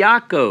name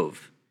Yaakov,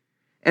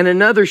 and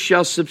another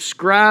shall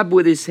subscribe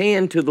with his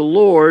hand to the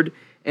Lord,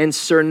 and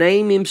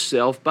surname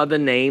himself by the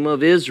name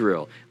of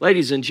Israel.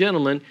 Ladies and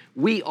gentlemen,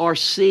 we are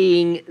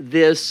seeing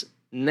this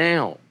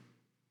now.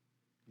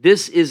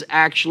 This is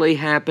actually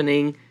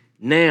happening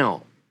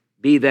now.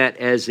 Be that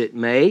as it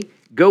may,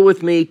 go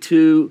with me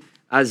to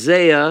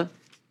Isaiah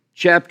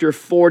chapter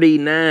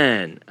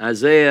 49.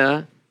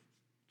 Isaiah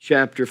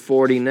chapter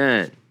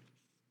 49.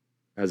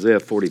 Isaiah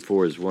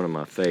 44 is one of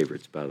my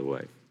favorites, by the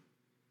way.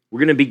 We're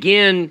going to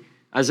begin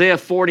Isaiah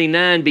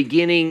 49,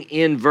 beginning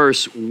in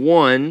verse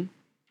 1.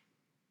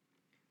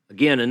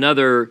 Again,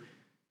 another,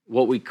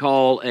 what we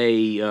call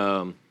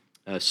a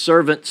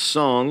servant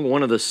song,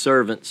 one of the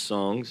servant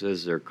songs,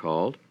 as they're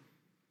called.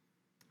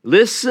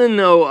 Listen,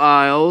 O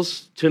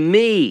isles, to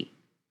me.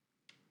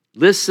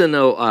 Listen,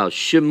 O isles,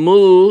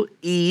 Shemu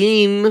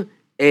Iyim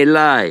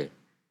Elai.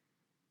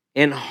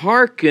 And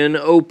hearken,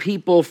 O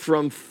people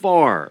from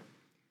far.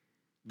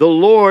 The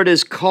Lord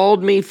has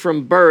called me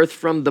from birth,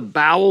 from the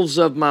bowels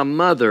of my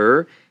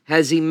mother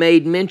has he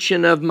made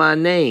mention of my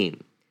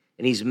name.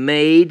 And he's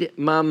made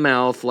my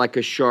mouth like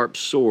a sharp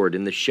sword.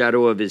 In the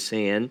shadow of his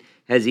hand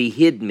has he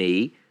hid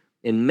me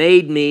and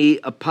made me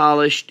a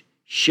polished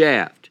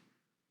shaft.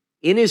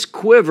 In his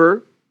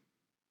quiver,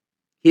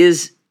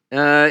 in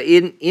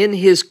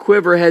his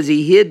quiver has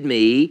he hid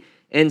me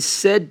and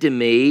said to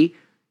me,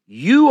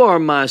 you are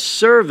my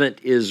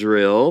servant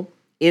Israel,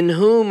 in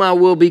whom I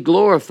will be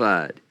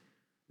glorified.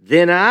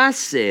 Then I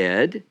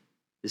said,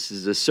 this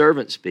is the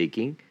servant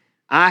speaking,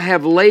 I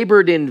have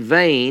labored in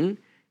vain,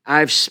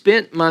 I've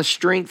spent my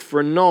strength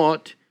for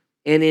naught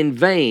and in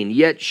vain,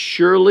 yet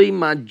surely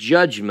my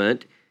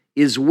judgment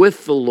is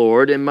with the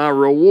Lord and my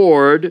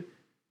reward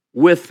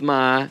with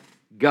my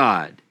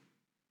God.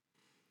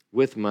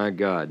 With my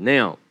God.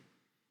 Now,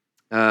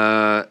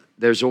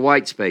 there's a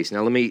white space.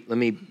 Now let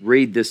me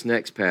read this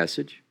next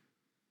passage.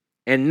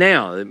 And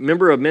now,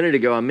 remember a minute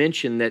ago I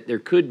mentioned that there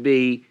could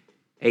be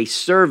a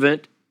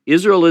servant.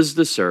 Israel is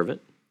the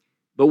servant,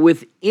 but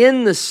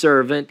within the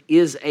servant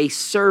is a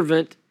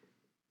servant,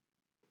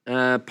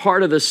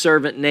 part of the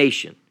servant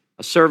nation,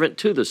 a servant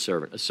to the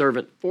servant, a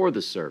servant for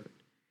the servant.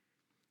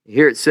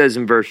 Here it says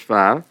in verse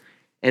 5,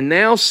 and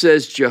now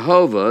says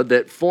Jehovah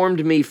that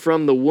formed me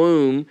from the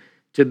womb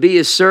to be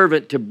a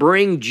servant to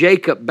bring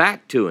Jacob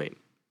back to him,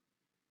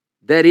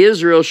 that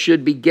Israel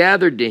should be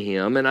gathered to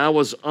him, and I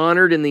was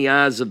honored in the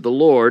eyes of the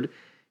Lord,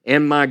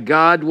 and my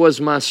God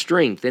was my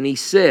strength. And he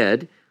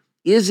said,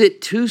 is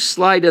it too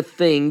slight a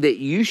thing that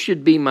you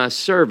should be my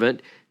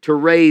servant to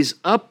raise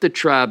up the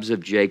tribes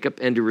of Jacob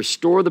and to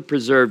restore the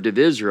preserved of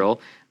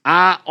Israel?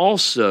 I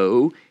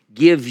also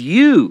give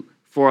you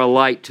for a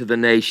light to the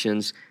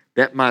nations,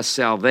 that my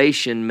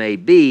salvation may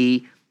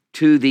be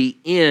to the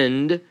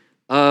end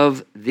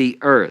of the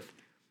earth.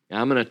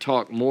 Now, I'm going to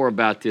talk more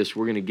about this.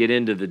 We're going to get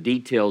into the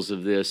details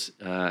of this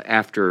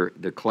after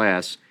the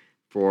class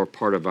for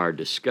part of our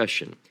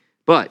discussion.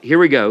 But here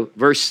we go,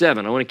 verse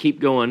 7. I want to keep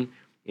going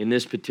in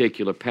this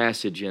particular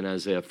passage in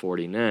Isaiah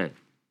 49.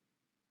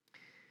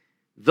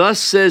 Thus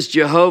says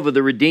Jehovah,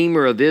 the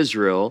Redeemer of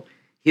Israel,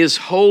 his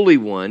Holy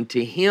One,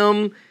 to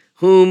him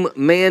whom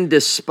man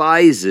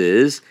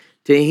despises,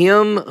 to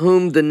him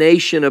whom the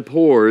nation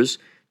abhors,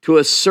 to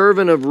a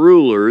servant of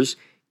rulers,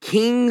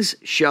 kings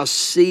shall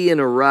see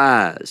and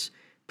arise.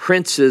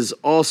 Princes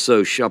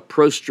also shall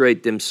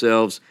prostrate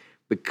themselves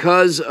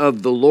because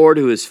of the Lord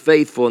who is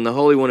faithful and the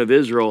Holy One of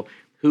Israel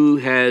who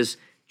has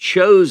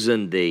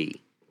chosen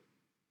thee.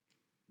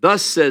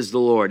 Thus says the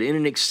Lord, in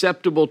an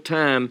acceptable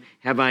time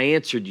have I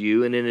answered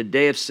you, and in a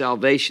day of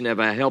salvation have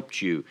I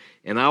helped you.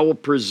 And I will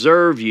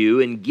preserve you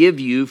and give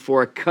you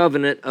for a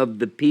covenant of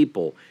the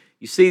people.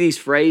 You see these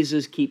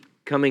phrases keep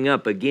coming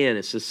up again.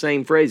 It's the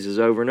same phrases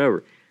over and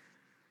over.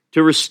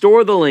 To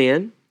restore the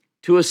land,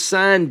 to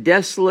assign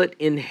desolate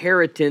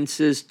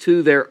inheritances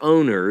to their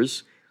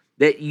owners,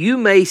 that you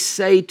may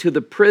say to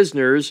the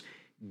prisoners,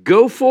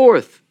 go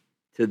forth,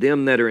 to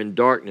them that are in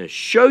darkness,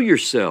 show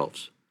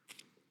yourselves.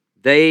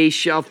 They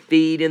shall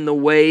feed in the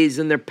ways,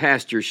 and their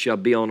pastures shall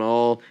be on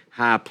all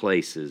high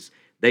places.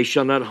 They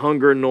shall not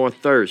hunger nor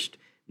thirst,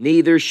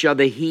 neither shall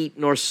the heat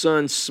nor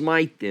sun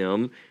smite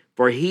them.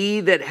 For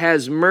he that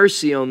has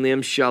mercy on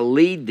them shall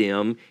lead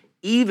them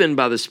even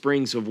by the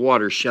springs of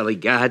water shall he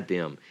guide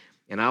them.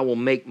 And I will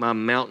make my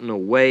mountain a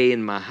way,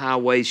 and my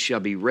highways shall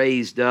be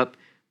raised up.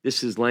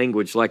 This is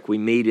language like we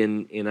meet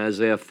in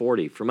Isaiah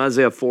 40, from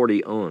Isaiah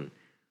 40 on.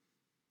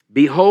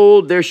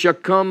 Behold, there shall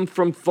come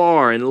from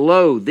far, and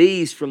lo,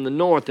 these from the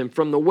north and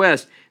from the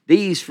west,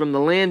 these from the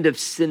land of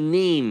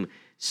Sinim.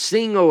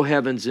 Sing, O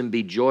heavens, and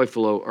be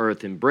joyful, O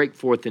earth, and break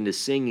forth into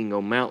singing,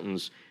 O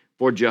mountains.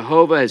 For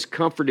Jehovah has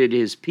comforted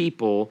his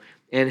people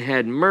and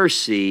had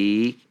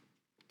mercy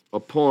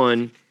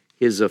upon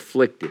his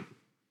afflicted.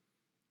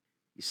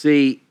 You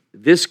see,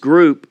 this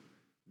group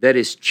that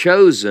is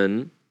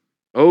chosen,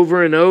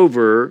 over and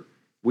over,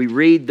 we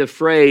read the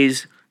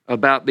phrase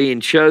about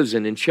being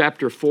chosen. In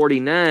chapter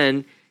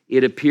 49,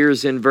 it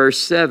appears in verse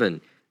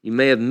 7. You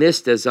may have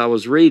missed as I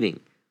was reading.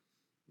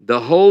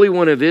 The Holy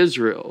One of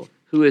Israel,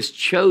 who has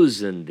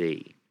chosen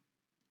thee.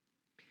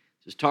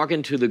 It's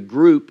talking to the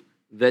group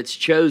that's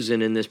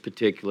chosen in this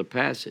particular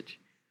passage.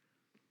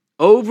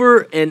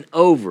 Over and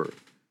over,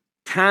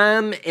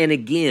 time and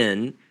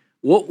again,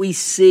 what we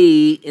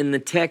see in the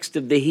text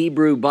of the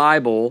Hebrew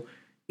Bible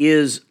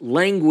is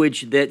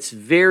language that's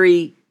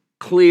very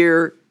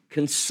clear,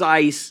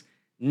 concise,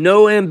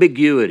 no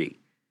ambiguity.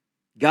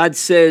 God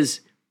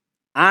says,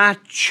 I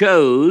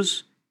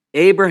chose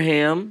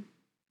Abraham,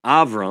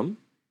 Avram,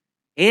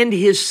 and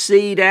his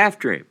seed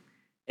after him,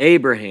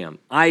 Abraham,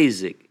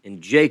 Isaac,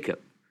 and Jacob.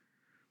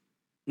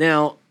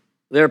 Now,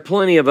 there are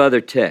plenty of other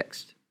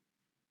texts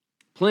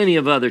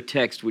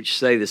which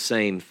say the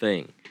same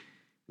thing.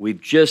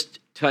 We've just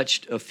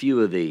touched a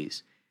few of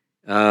these,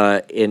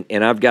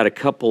 and I've got a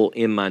couple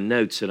in my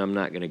notes that I'm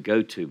not going to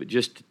go to, but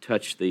just to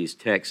touch these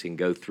texts and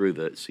go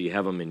through so you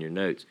have them in your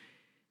notes.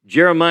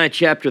 Jeremiah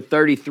chapter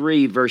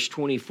 33, verse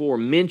 24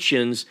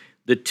 mentions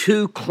the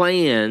two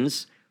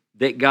clans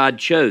that God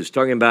chose,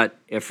 talking about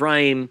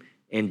Ephraim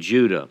and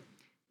Judah.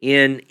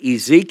 In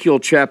Ezekiel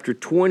chapter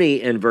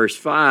 20 and verse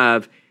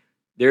 5,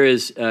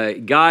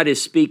 God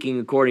is speaking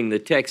according to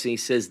the text, and he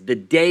says, the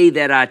day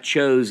that I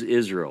chose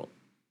Israel,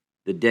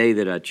 the day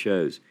that I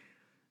chose.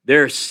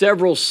 There are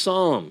several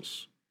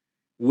Psalms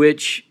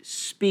which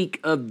speak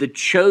of the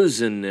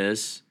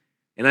chosenness,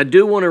 and I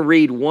do want to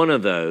read one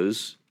of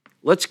those.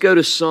 Let's go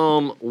to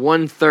Psalm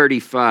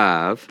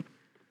 135.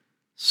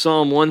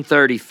 Psalm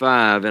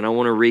 135, and I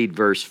want to read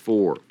verse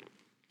 4.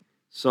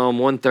 Psalm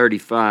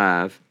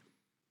 135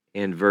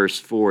 and verse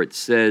 4, it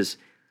says,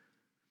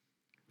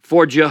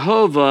 for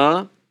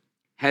Jehovah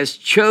has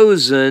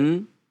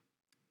chosen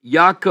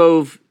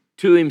Yaakov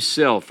to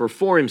himself, or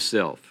for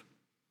himself,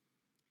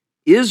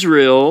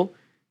 Israel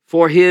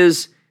for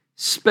his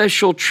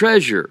special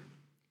treasure.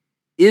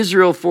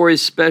 Israel for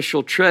his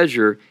special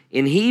treasure.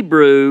 In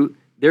Hebrew,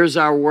 there's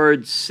our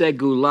word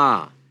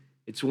segulah.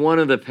 It's one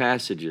of the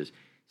passages.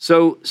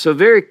 So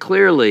very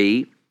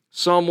clearly,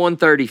 Psalm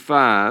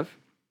 135,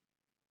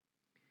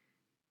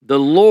 the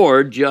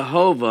Lord,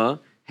 Jehovah,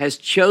 has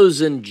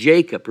chosen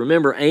Jacob.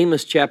 Remember,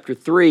 Amos chapter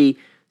 3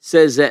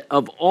 says that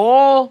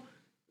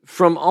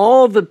from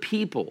all the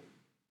people,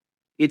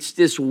 it's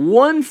this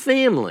one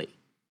family,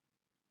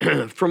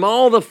 from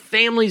all the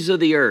families of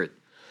the earth,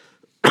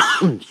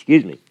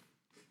 excuse me,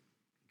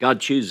 God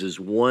chooses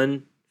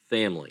one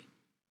family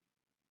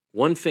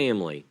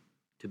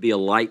to be a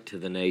light to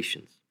the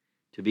nations,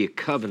 to be a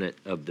covenant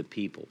of the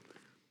people.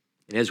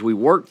 And as we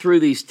work through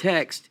these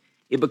texts,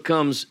 it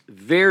becomes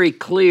very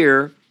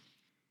clear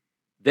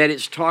that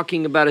it's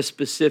talking about a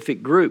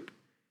specific group.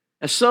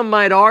 Now, some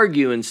might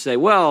argue and say,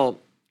 well,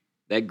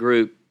 that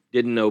group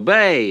didn't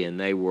obey, and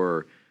they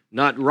were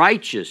not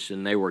righteous,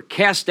 and they were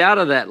cast out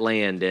of that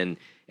land, and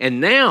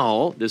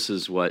now, this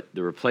is what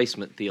the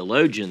replacement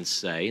theologians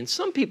say, and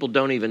some people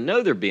don't even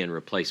know they're being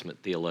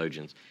replacement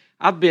theologians.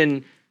 I've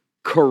been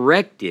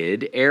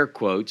corrected, air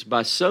quotes,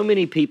 by so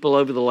many people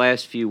over the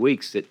last few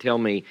weeks that tell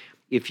me,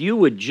 if you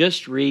would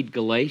just read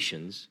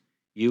Galatians,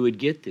 you would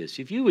get this.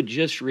 If you would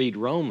just read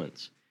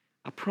Romans,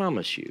 I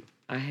promise you,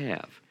 I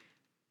have.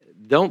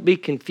 Don't be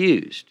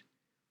confused.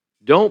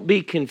 Don't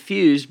be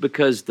confused,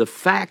 because the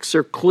facts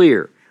are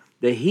clear.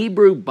 The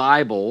Hebrew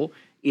Bible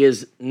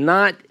is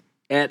not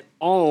at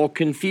all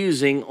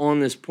confusing on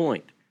this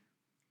point.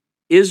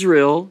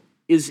 Israel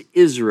is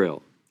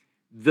Israel.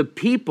 The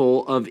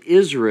people of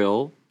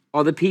Israel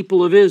are the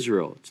people of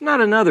Israel. It's not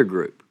another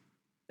group.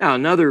 Now,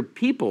 other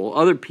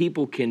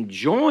people can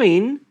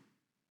join.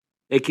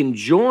 They can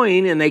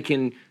join and they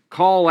can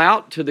call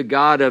out to the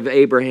God of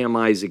Abraham,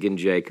 Isaac, and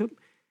Jacob.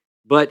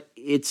 But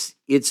it's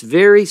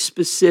very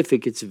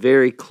specific. It's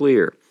very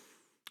clear.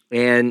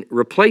 And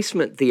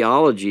replacement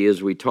theology,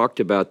 as we talked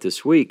about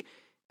this week,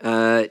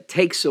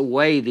 takes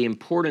away the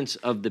importance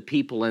of the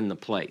people and the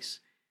place.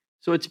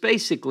 So it's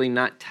basically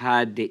not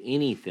tied to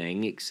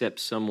anything except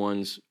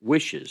someone's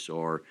wishes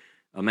or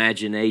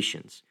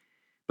imaginations.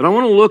 But I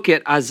want to look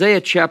at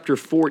Isaiah chapter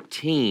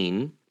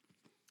 14,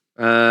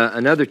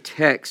 another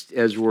text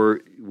as we're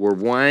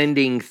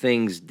winding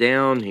things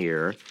down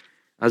here.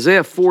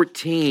 Isaiah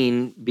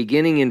 14,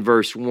 beginning in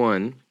verse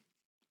 1.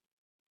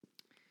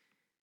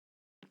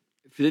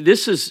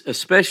 This is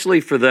especially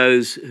for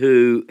those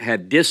who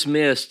have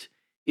dismissed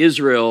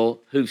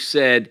Israel who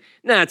said,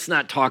 no, it's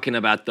not talking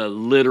about the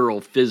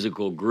literal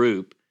physical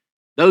group.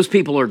 Those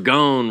people are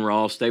gone,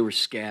 Ross. They were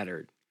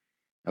scattered.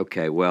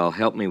 Okay, well,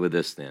 help me with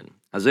this then.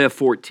 Isaiah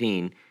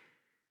 14,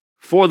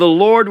 for the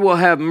Lord will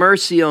have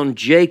mercy on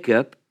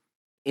Jacob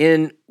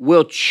and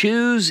will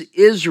choose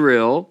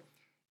Israel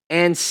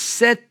and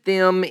set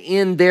them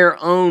in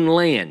their own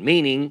land,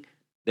 meaning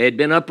they had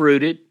been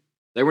uprooted.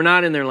 They were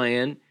not in their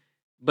land,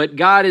 but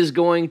God is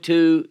going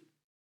to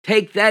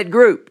take that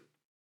group,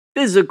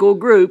 physical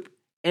group,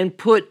 and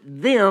put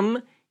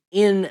them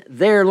in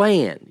their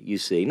land, you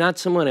see, not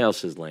someone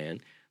else's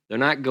land. They're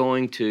not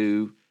going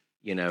to,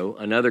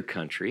 another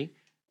country.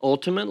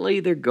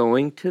 Ultimately, they're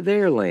going to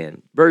their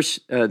land.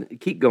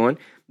 Keep going.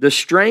 The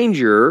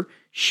stranger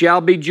shall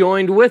be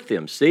joined with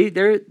them. See,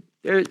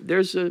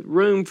 there's a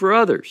room for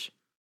others.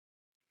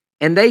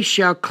 And they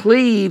shall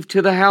cleave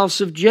to the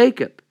house of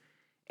Jacob,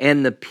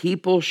 and the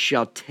people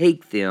shall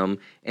take them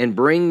and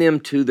bring them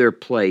to their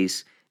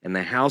place, and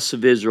the house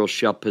of Israel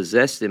shall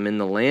possess them in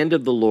the land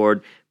of the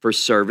Lord for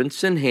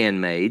servants and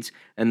handmaids,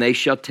 and they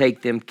shall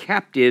take them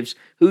captives,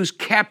 whose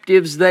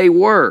captives they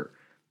were,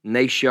 and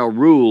they shall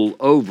rule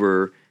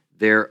over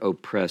their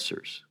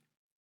oppressors.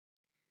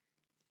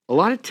 A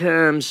lot of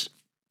times,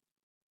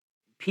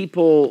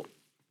 people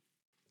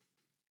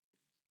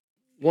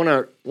want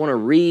to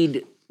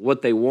read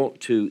what they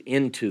want to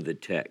into the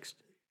text.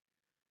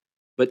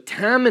 But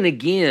time and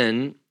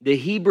again, the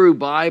Hebrew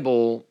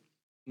Bible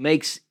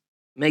makes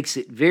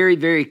it very,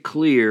 very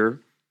clear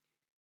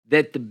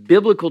that the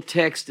biblical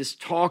text is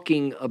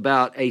talking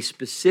about a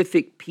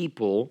specific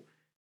people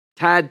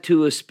tied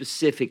to a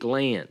specific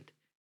land.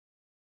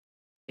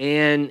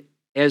 And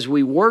as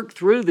we work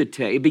through the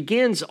text, it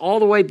begins all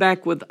the way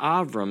back with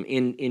Avram.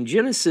 In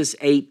Genesis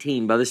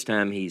 18, by this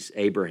time he's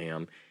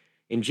Abraham,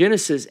 in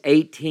Genesis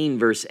 18,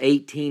 verse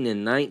 18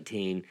 and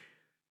 19,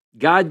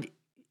 God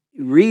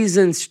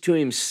reasons to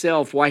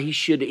himself why he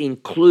should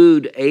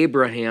include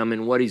Abraham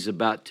in what he's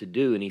about to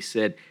do. And he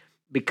said,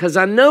 because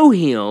I know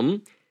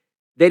him,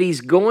 that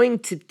he's going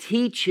to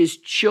teach his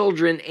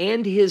children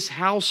and his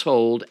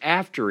household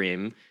after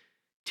him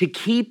to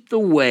keep the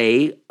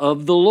way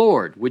of the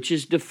Lord, which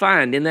is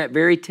defined in that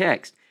very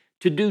text,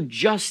 to do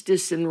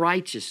justice and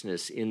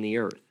righteousness in the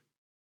earth.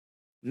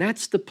 And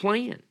that's the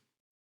plan.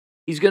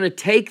 He's going to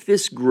take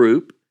this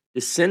group,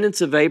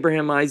 descendants of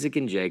Abraham, Isaac,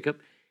 and Jacob,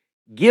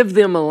 give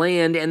them a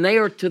land, and they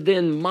are to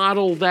then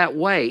model that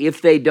way.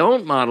 If they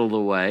don't model the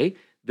way,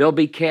 they'll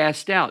be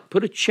cast out.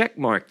 Put a check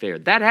mark there.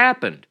 That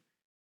happened.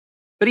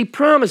 But he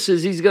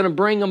promises he's going to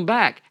bring them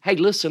back. Hey,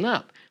 listen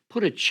up.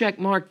 Put a check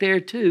mark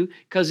there too,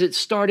 because it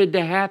started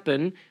to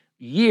happen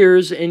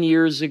years and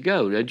years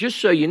ago. Now, just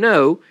so you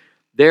know,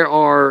 there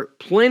are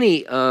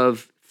plenty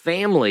of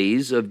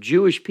families of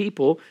Jewish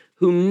people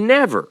who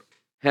never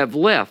have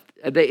left.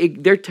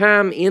 Their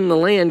time in the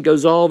land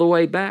goes all the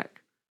way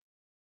back.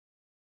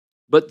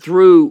 But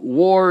through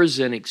wars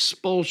and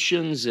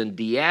expulsions and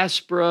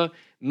diaspora,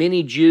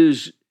 many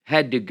Jews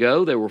had to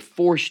go. They were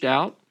forced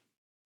out.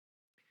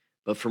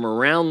 But from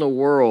around the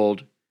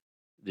world,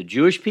 the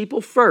Jewish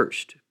people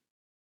first,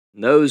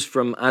 those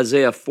from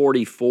Isaiah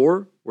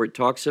 44, where it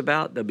talks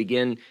about they'll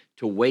begin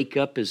to wake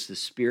up as the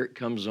Spirit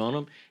comes on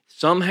them.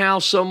 Somehow,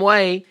 some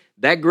way,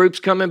 that group's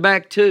coming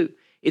back too.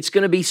 It's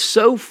going to be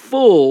so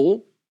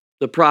full,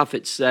 the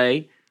prophets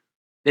say,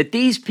 that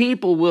these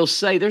people will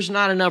say, there's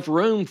not enough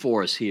room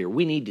for us here.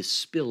 We need to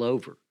spill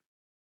over.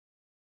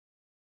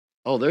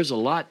 Oh, there's a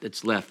lot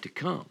that's left to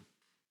come.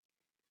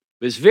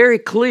 But it's very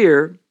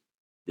clear,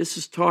 this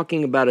is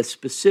talking about a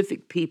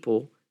specific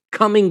people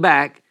coming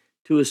back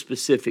to a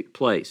specific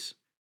place.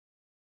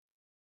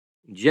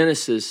 In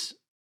Genesis,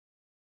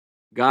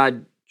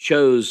 God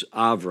chose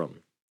Avram,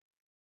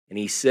 and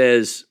he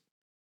says,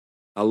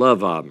 I love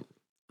Avram.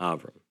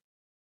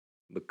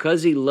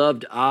 Because he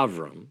loved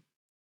Avram,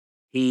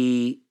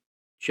 he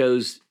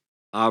chose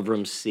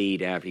Avram's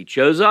seed after. He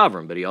chose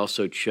Avram, but he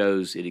also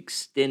chose, it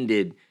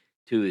extended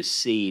to his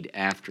seed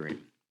after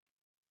him.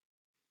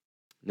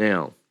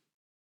 Now,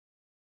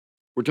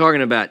 we're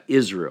talking about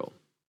Israel,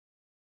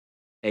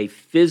 a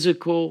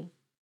physical,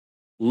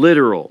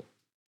 literal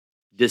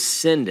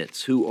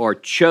descendants who are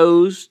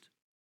chosen,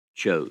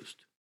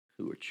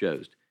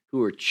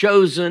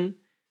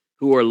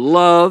 who are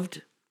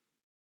loved,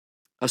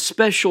 a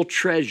special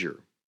treasure,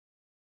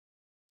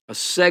 a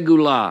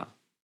segula.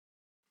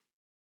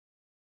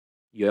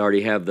 You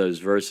already have those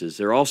verses.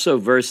 There are also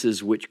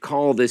verses which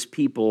call this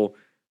people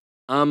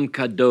Am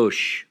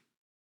Kadosh.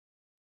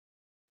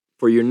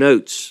 For your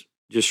notes,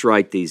 just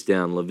write these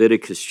down.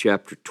 Leviticus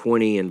chapter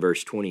 20 and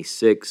verse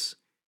 26.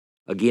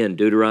 Again,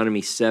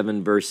 Deuteronomy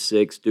 7, verse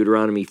 6.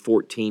 Deuteronomy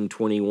 14,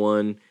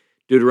 21.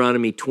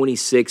 Deuteronomy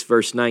 26,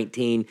 verse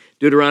 19.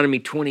 Deuteronomy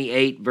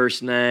 28,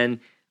 verse 9.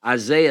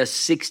 Isaiah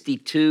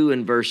 62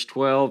 and verse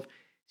 12.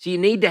 So you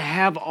need to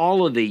have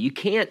all of these. You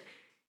can't,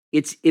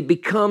 it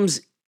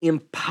becomes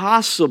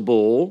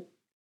impossible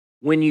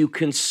when you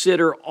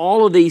consider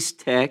all of these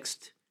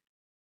texts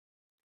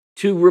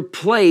to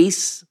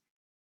replace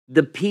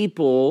the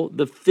people,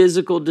 the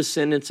physical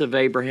descendants of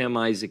Abraham,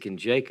 Isaac, and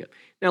Jacob.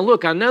 Now,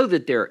 look, I know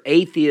that there are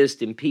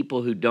atheists and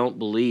people who don't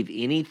believe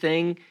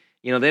anything.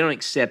 They don't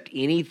accept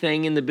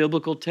anything in the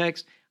biblical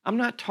text. I'm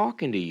not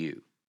talking to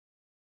you.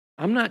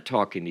 I'm not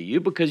talking to you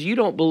because you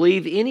don't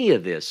believe any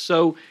of this.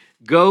 So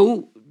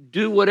go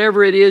do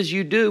whatever it is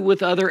you do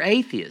with other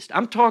atheists.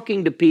 I'm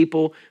talking to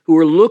people who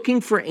are looking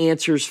for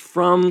answers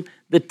from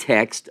the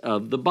text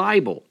of the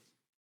Bible.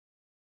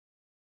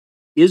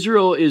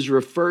 Israel is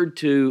referred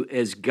to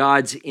as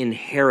God's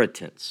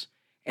inheritance,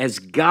 as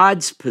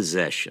God's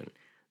possession.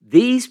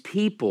 These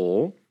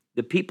people,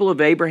 the people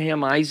of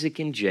Abraham, Isaac,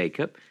 and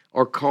Jacob,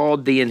 are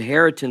called the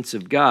inheritance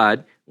of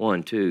God.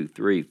 1, 2,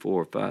 3,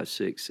 4, 5,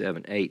 6,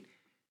 7, 8.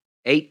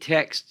 8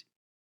 texts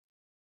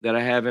that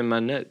I have in my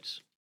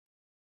notes.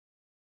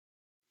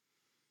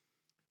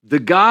 The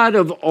God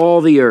of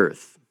all the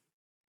earth,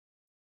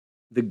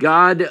 the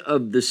God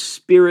of the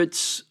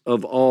spirits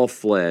of all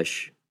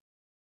flesh,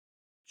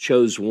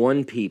 chose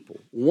one people,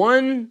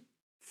 one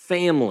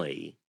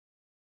family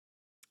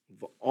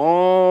of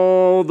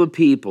all the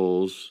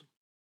peoples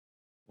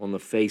on the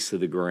face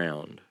of the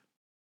ground.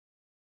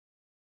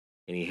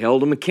 And he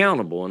held them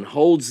accountable and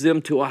holds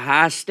them to a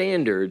high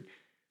standard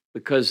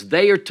because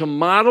they are to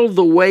model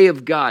the way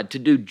of God, to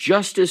do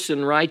justice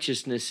and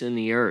righteousness in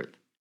the earth.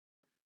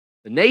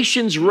 The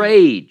nations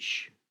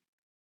rage.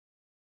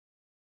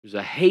 There's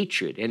a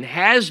hatred and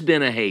has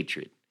been a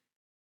hatred.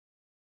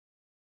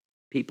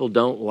 People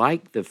don't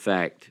like the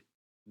fact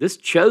this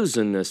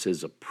chosenness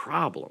is a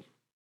problem.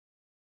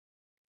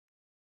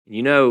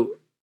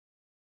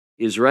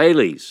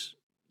 Israelis,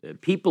 the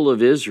people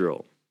of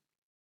Israel,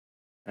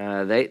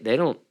 they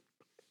don't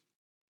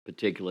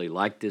particularly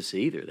like this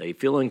either. They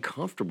feel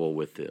uncomfortable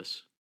with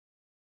this.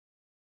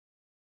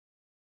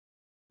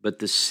 But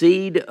the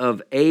seed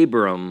of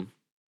Abram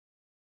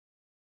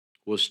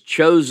was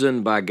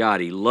chosen by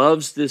God. He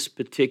loves this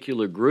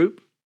particular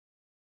group,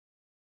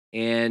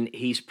 and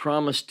he's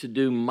promised to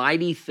do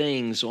mighty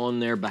things on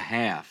their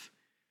behalf.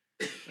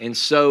 And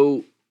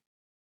so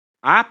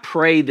I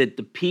pray that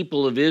the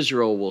people of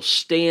Israel will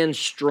stand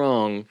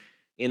strong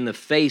in the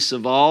face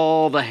of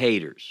all the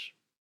haters.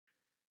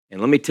 And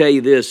let me tell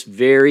you this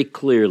very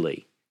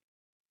clearly.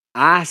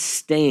 I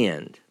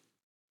stand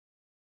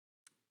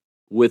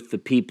with the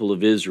people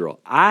of Israel.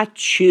 I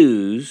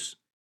choose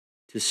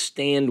to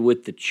stand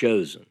with the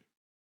chosen.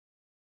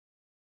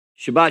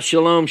 Shabbat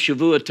Shalom,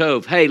 Shavua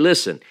Tov. Hey,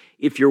 listen,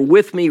 if you're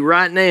with me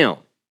right now,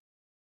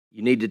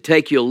 you need to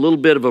take you a little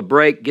bit of a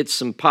break, get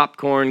some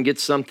popcorn, get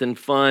something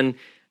fun,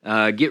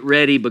 get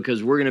ready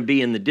because we're going to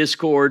be in the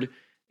Discord,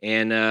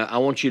 and I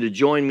want you to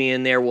join me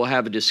in there. We'll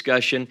have a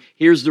discussion.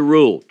 Here's the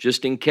rule,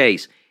 just in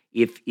case.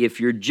 If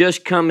you're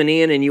just coming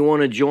in and you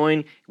want to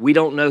join, we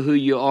don't know who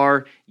you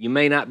are. You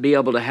may not be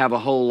able to have a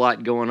whole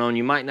lot going on.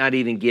 You might not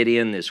even get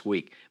in this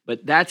week.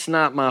 But that's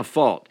not my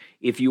fault.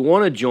 If you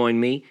want to join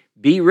me,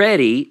 be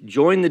ready,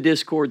 join the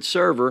Discord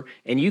server,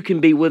 and you can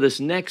be with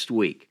us next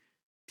week.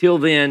 Till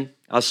then,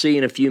 I'll see you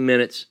in a few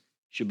minutes.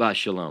 Shabbat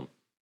Shalom.